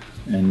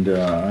 And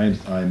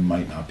I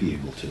might not be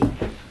able to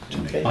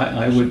make it.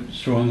 I would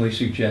strongly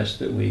suggest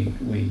that we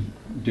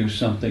do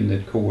something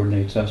that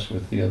coordinates us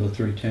with the other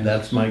three towns.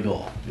 That's my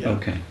goal. Yeah.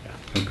 Okay,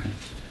 okay.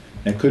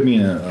 It could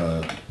mean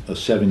a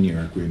 7-year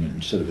agreement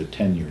instead of a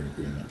 10-year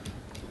agreement.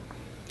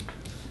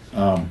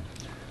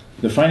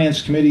 The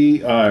Finance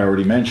Committee, I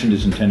already mentioned,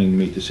 is intending to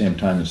meet the same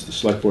time as the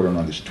Select Board on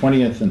August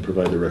 20th and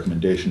provide the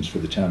recommendations for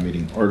the town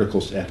meeting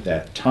articles at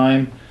that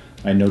time.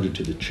 I noted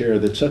to the chair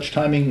that such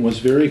timing was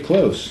very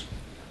close.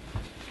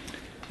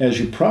 As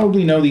you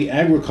probably know, the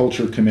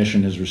Agriculture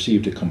Commission has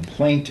received a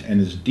complaint and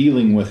is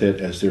dealing with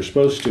it as they're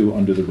supposed to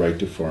under the Right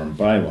to Farm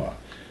bylaw.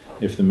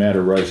 If the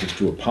matter rises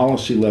to a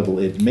policy level,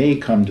 it may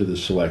come to the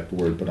Select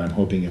Board, but I'm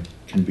hoping it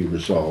can be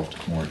resolved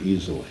more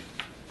easily.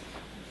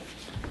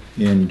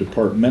 In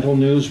departmental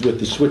news, with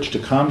the switch to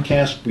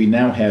Comcast, we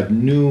now have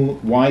new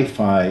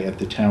Wi-Fi at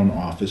the town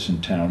office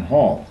and town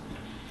hall.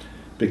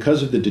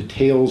 Because of the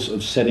details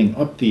of setting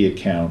up the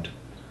account,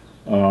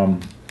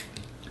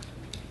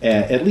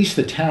 at least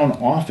the town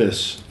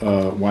office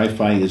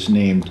Wi-Fi is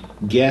named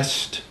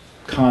Guest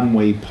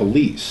Conway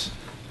Police.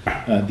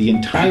 The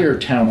entire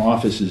town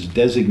office is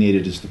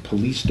designated as the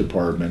police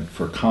department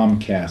for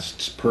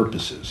Comcast's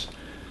purposes.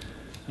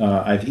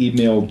 I've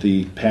emailed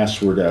the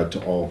password out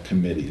to all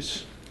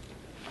committees.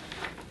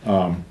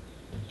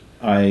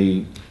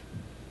 I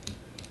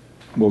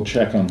will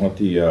check on what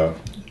the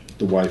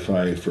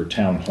Wi-Fi for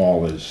town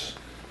hall is,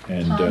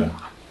 and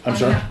I'm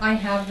sorry. I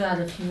have that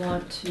if you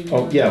want to.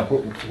 Oh yeah,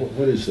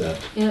 what is that?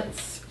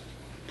 It's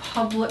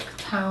public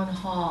town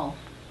hall.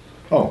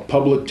 Oh,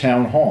 public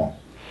town hall.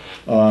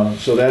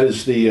 So that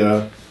is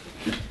the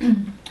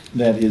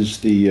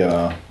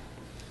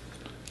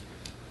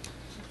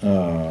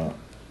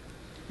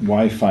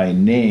Wi-Fi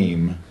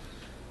name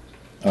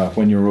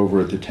when you're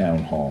over at the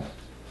town hall.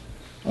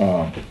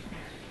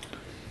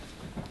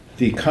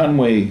 The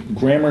Conway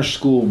Grammar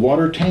School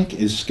water tank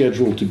is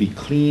scheduled to be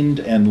cleaned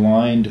and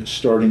lined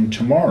starting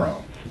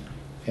tomorrow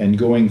and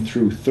going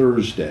through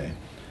Thursday.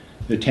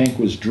 The tank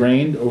was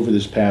drained over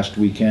this past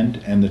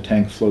weekend and the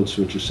tank float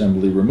switch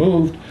assembly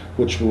removed,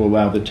 which will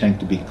allow the tank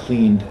to be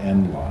cleaned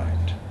and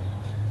lined.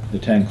 The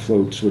tank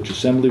float switch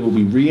assembly will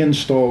be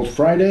reinstalled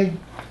Friday.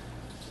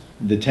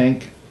 The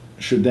tank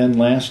should then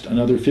last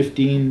another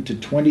 15 to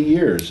 20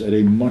 years at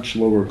a much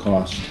lower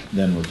cost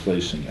than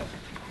replacing it.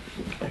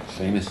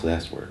 Famous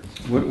last words.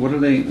 What do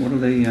they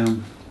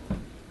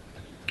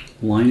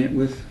line it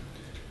with?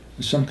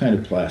 Some kind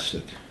of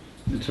plastic.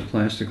 It's a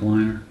plastic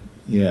liner.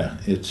 Yeah,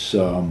 it's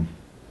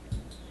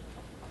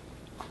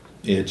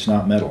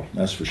not metal,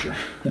 that's for sure.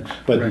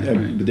 But, Right,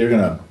 right. but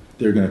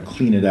they're gonna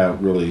clean it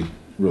out really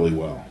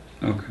well.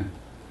 Okay.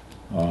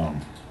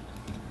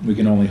 We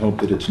can only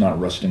hope that it's not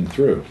rusting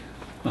through.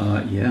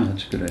 Yeah,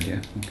 that's a good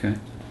idea. Okay.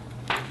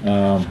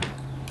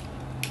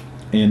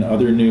 In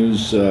other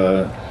news,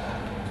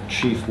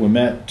 Chief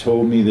Wimet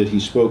told me that he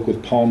spoke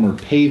with Palmer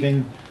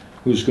Paving,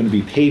 who's going to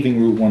be paving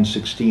Route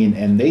 116,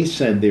 and they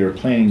said they are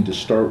planning to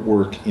start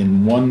work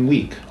in 1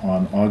 week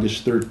on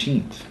August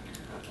 13th.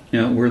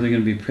 Now, where are they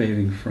going to be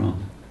paving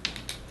from?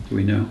 Do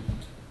we know?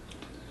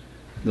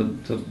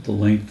 The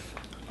length?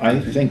 I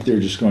think they're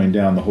just going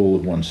down the whole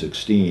of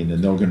 116,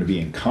 and they're going to be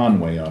in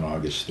Conway on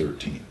August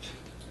 13th.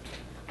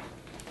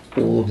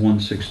 All of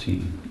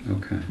 116,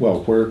 okay.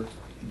 Well,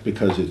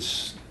 because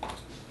it's,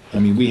 I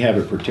mean, we have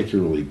it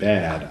particularly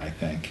bad, I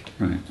think.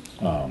 Right.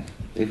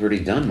 They've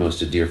already done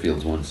most of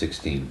Deerfield's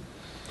 116.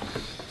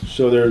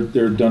 So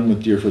they're done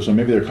with Deerfield, so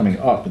maybe they're coming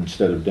up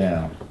instead of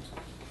down.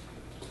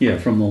 Yeah,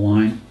 from the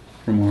line,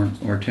 from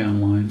our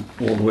town line,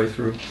 all the way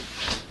through?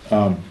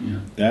 Yeah,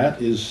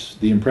 That is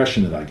the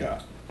impression that I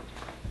got.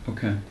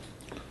 okay.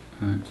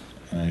 All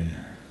right.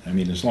 I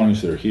mean, as long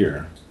as they're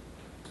here.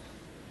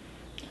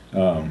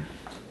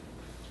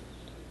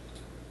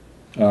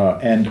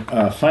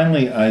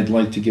 Finally, I'd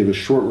like to give a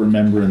short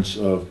remembrance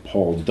of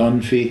Paul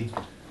Dunphy,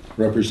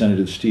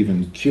 Representative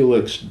Stephen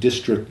Kulik's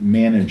district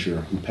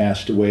manager, who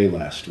passed away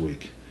last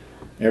week.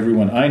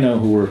 Everyone I know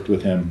who worked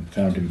with him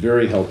found him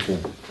very helpful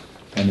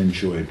and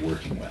enjoyed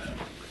working with him.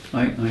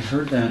 I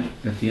heard that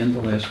at the end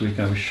of last week.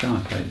 I was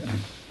shocked.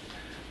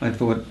 I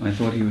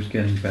thought he was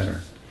getting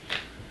better,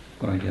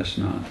 but I guess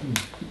not.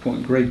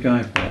 Great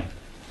guy, Paul.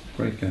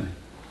 Great guy.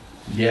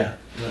 Yeah.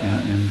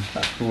 And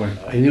boy,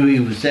 I knew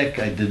he was sick.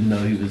 I didn't know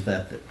he was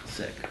that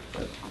sick.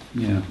 But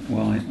yeah.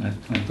 Well, I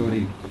thought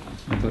he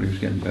was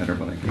getting better,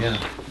 but I guess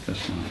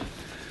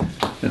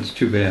not. That's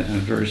too bad. I'm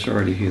very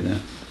sorry to hear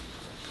that.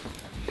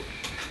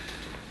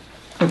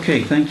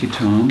 Okay, thank you,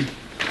 Tom.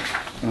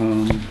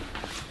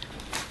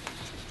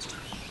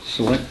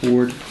 Select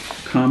board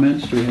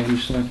comments. Do we have any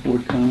select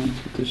board comments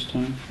at this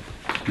time?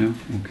 No?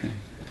 Okay.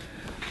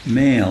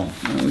 Mail.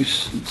 Let's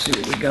see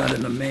what we got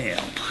in the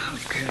mail.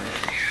 Okay.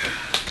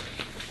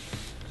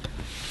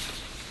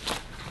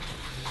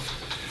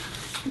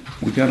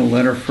 We got a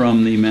letter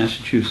from the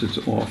Massachusetts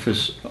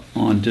Office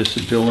on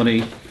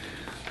Disability,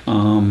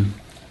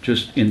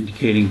 just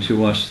indicating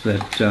to us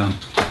that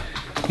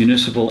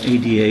municipal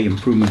ADA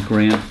improvement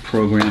grant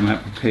program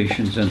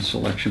applications and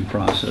selection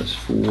process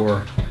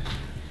for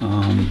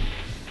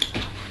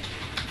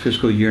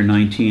fiscal year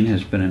 19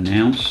 has been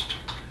announced.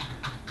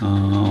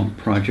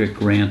 Project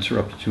grants are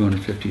up to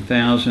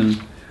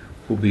 $250,000,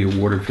 will be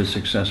awarded for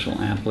successful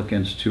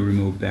applicants to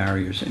remove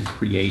barriers and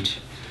create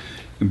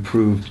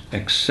improved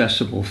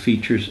accessible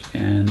features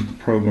and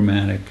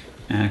programmatic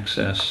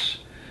access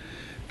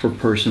for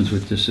persons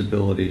with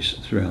disabilities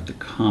throughout the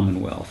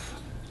Commonwealth.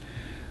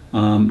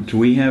 Do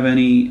we have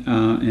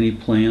any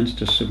plans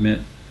to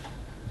submit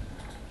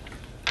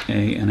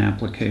an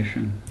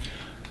application?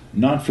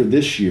 Not for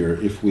this year.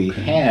 If we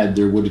had,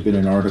 there would have been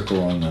an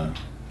article on the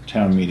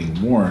town meeting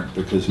warrant,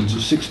 because it's a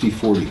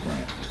 60-40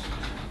 grant.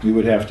 We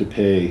would have to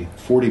pay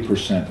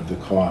 40% of the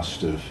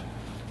cost of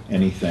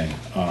anything.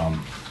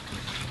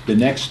 The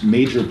next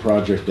major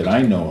project that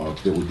I know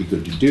of that would be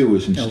good to do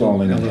is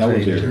installing an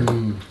elevator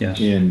Yes.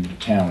 in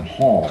Town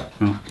Hall.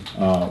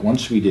 Oh.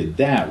 Once we did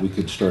that, we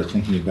could start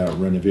thinking about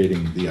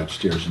renovating the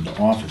upstairs into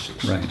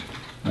offices. Right.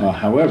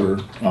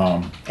 However,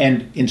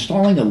 and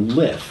installing a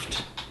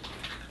lift,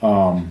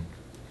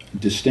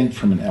 distinct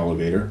from an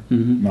elevator,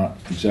 not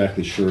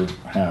exactly sure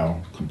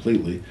how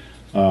completely,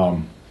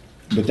 but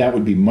that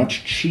would be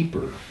much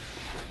cheaper.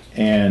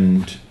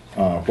 And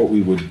what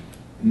we would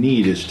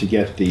need is to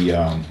get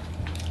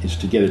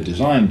a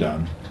design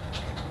done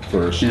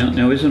first.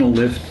 Now isn't a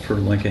lift for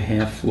like a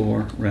half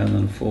floor rather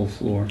than a full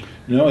floor?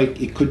 No,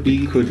 it could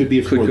be. It could be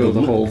a floor. Could go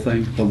the whole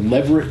thing. The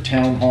Leverett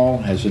Town Hall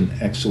has an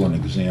excellent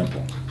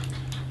example.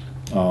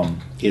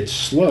 It's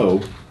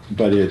slow,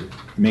 but it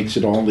makes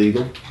it all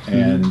legal,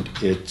 and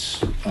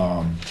it's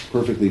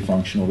perfectly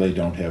functional. They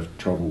don't have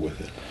trouble with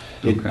it.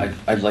 Okay.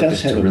 I'd like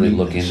us to really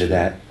look into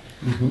that.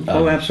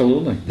 Oh,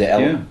 absolutely.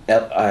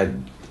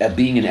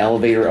 Being an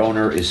elevator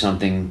owner is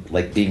something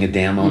like being a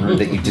dam owner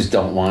that you just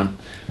don't want.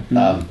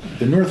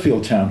 The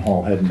Northfield Town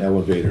Hall had an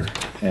elevator,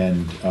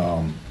 and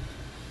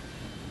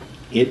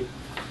it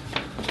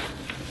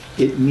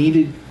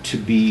needed to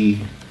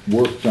be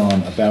worked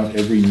on about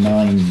every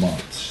 9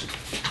 months.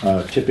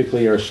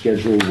 Typically, our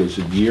schedule was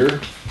a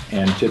year,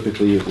 and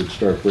typically it would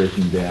start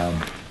breaking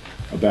down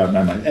about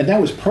 9 months. And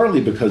that was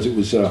partly because it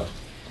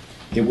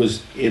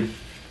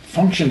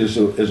functioned as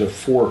a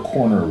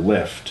four-corner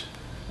lift,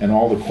 and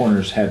all the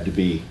corners had to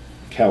be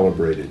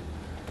calibrated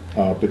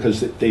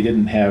because they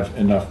didn't have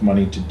enough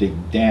money to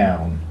dig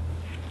down,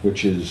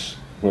 which is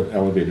what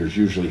elevators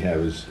usually have,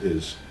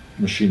 is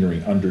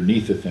machinery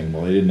underneath the thing.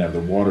 Well, they didn't have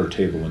the water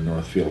table in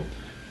Northfield.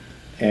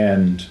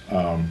 And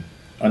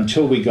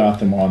until we got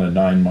them on a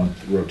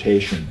 9-month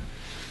rotation,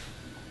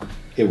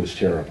 it was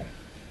terrible.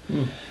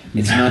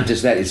 It's not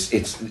just that.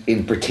 It's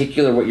in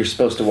particular what you're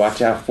supposed to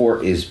watch out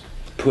for is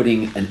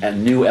putting a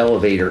new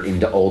elevator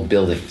into old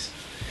buildings.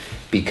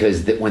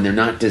 Because when they're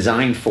not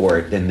designed for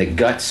it, then the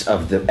guts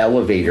of the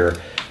elevator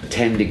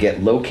tend to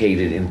get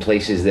located in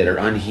places that are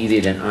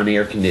unheated and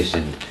unair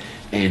conditioned,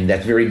 and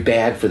that's very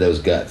bad for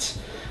those guts.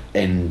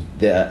 And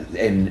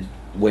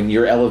when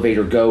your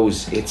elevator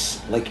goes,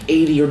 it's like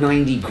 80 or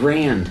 90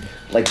 grand,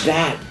 like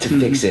that, to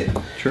fix it.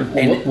 Sure.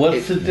 And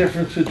what's the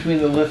difference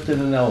between a lift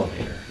and an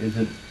elevator? Is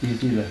it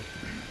easy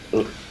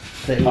to?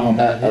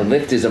 A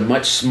lift is a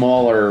much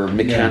smaller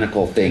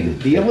mechanical thing.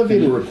 The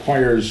elevator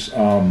requires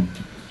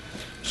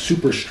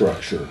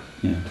superstructure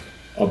Yeah.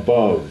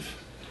 above,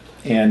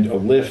 and a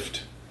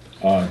lift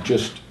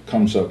just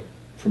comes up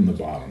from the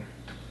bottom.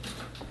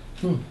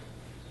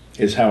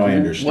 Is how I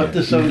understand. What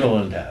does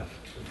Sunderland have?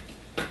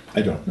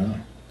 I don't know.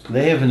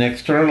 They have an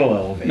external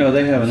elevator. No,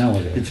 they have an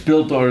elevator. It's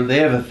built, or they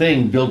have a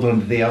thing built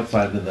onto the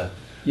outside of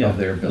Yeah.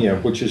 their building. Yeah,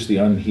 which is the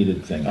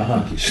unheated thing. I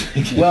think he's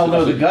thinking. Well,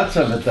 no, the guts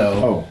of it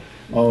though.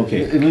 Oh,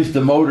 okay. At least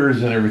the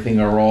motors and everything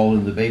are all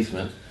in the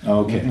basement,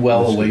 Okay.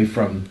 well That's away good.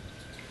 from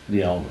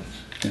the elements.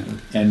 Yeah.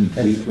 And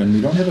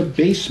we don't have a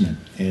basement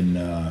in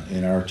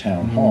our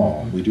town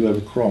hall. We do have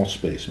a crawl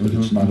space, but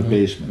it's not a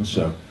basement.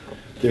 So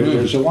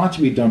there's a lot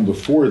to be done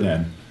before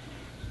then,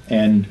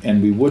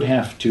 and we would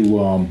have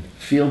to.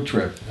 Field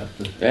trip at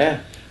the Yeah.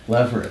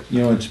 Leverett.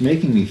 You know, it's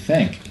making me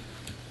think.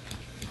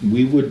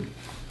 We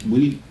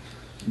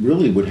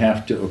really would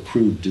have to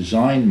approve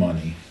design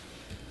money.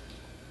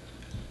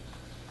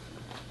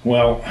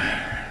 Well,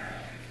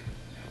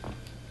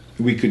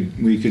 we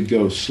could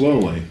go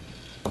slowly.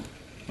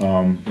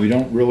 We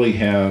don't really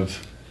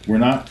have.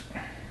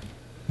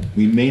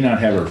 We may not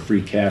have our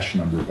free cash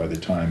number by the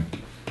time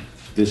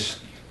this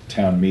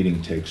town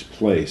meeting takes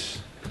place.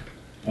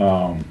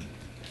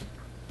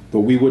 But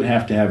we would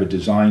have to have a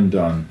design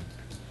done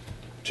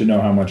to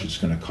know how much it's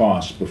going to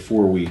cost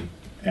before we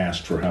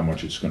asked for how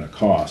much it's going to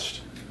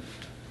cost.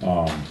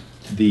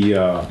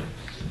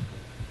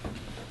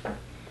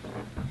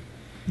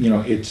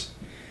 It's,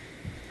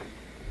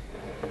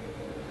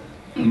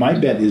 my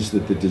bet is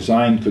that the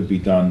design could be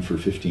done for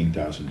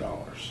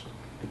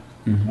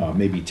 $15,000,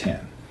 maybe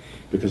 10,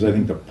 because I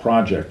think the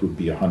project would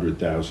be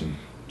 100,000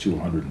 to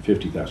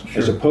 150,000,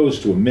 as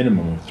opposed to a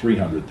minimum of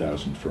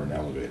 300,000 for an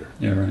elevator.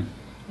 Yeah, right.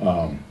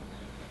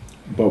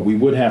 But we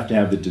would have to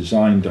have the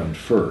design done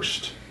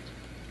first.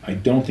 I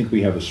don't think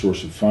we have a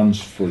source of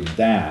funds for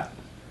that,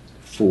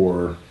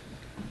 to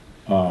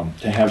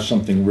have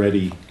something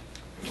ready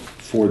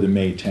for the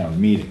May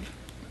town meeting.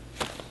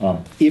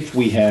 If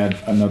we had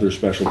another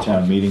special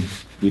town meeting,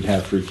 we'd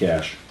have free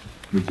cash.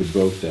 We could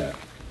vote that.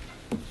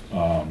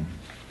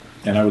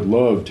 And I would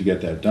love to get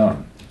that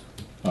done.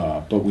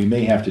 But we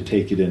may have to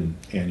take it in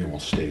annual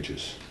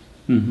stages.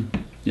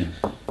 Yeah.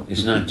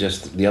 It's not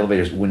just, the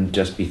elevators wouldn't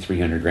just be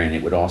 300 grand,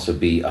 it would also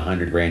be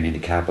 100 grand into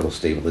capital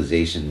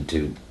stabilization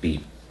to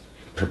be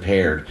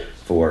prepared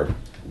for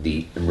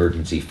the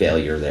emergency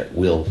failure that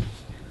will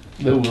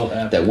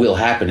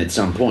happen at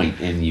some point,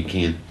 and you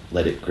can't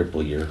let it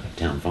cripple your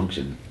town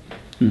function.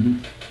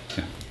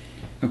 Yeah.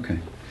 Okay.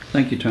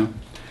 Thank you, Tom.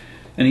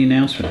 Any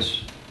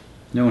announcements?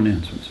 No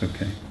announcements.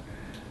 Okay.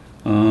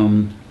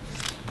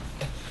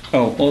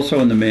 Also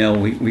in the mail,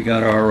 we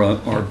got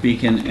our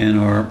Beacon and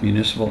our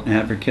Municipal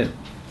Advocate,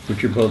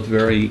 which are both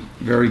very,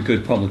 very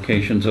good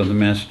publications of the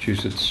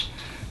Massachusetts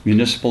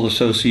Municipal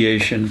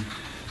Association.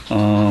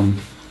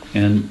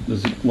 And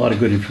there's a lot of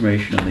good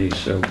information in these,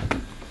 so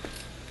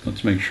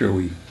let's make sure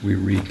we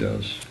read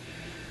those.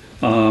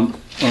 All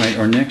right,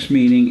 our next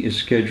meeting is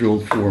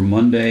scheduled for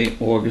Monday,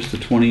 August the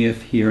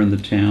 20th, here in the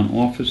town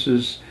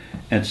offices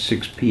at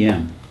 6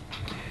 p.m.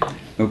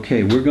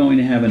 Okay, we're going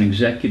to have an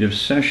executive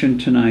session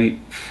tonight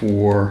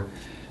for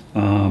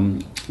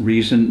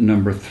reason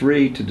number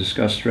 3, to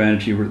discuss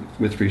strategy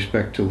with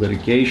respect to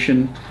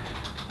litigation.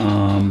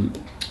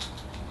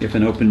 If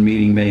an open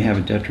meeting may have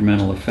a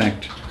detrimental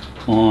effect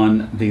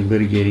on the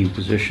litigating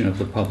position of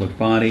the public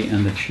body,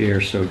 and the chair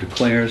so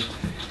declares,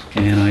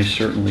 and I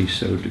certainly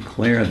so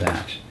declare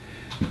that.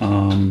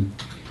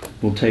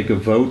 We'll take a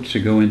vote to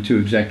go into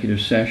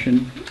executive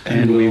session,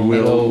 and we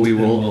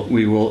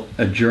will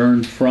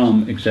adjourn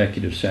from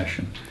executive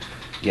session.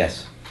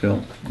 Yes.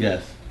 Phil?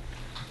 Yes.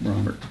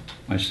 Robert?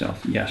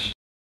 Myself? Yes.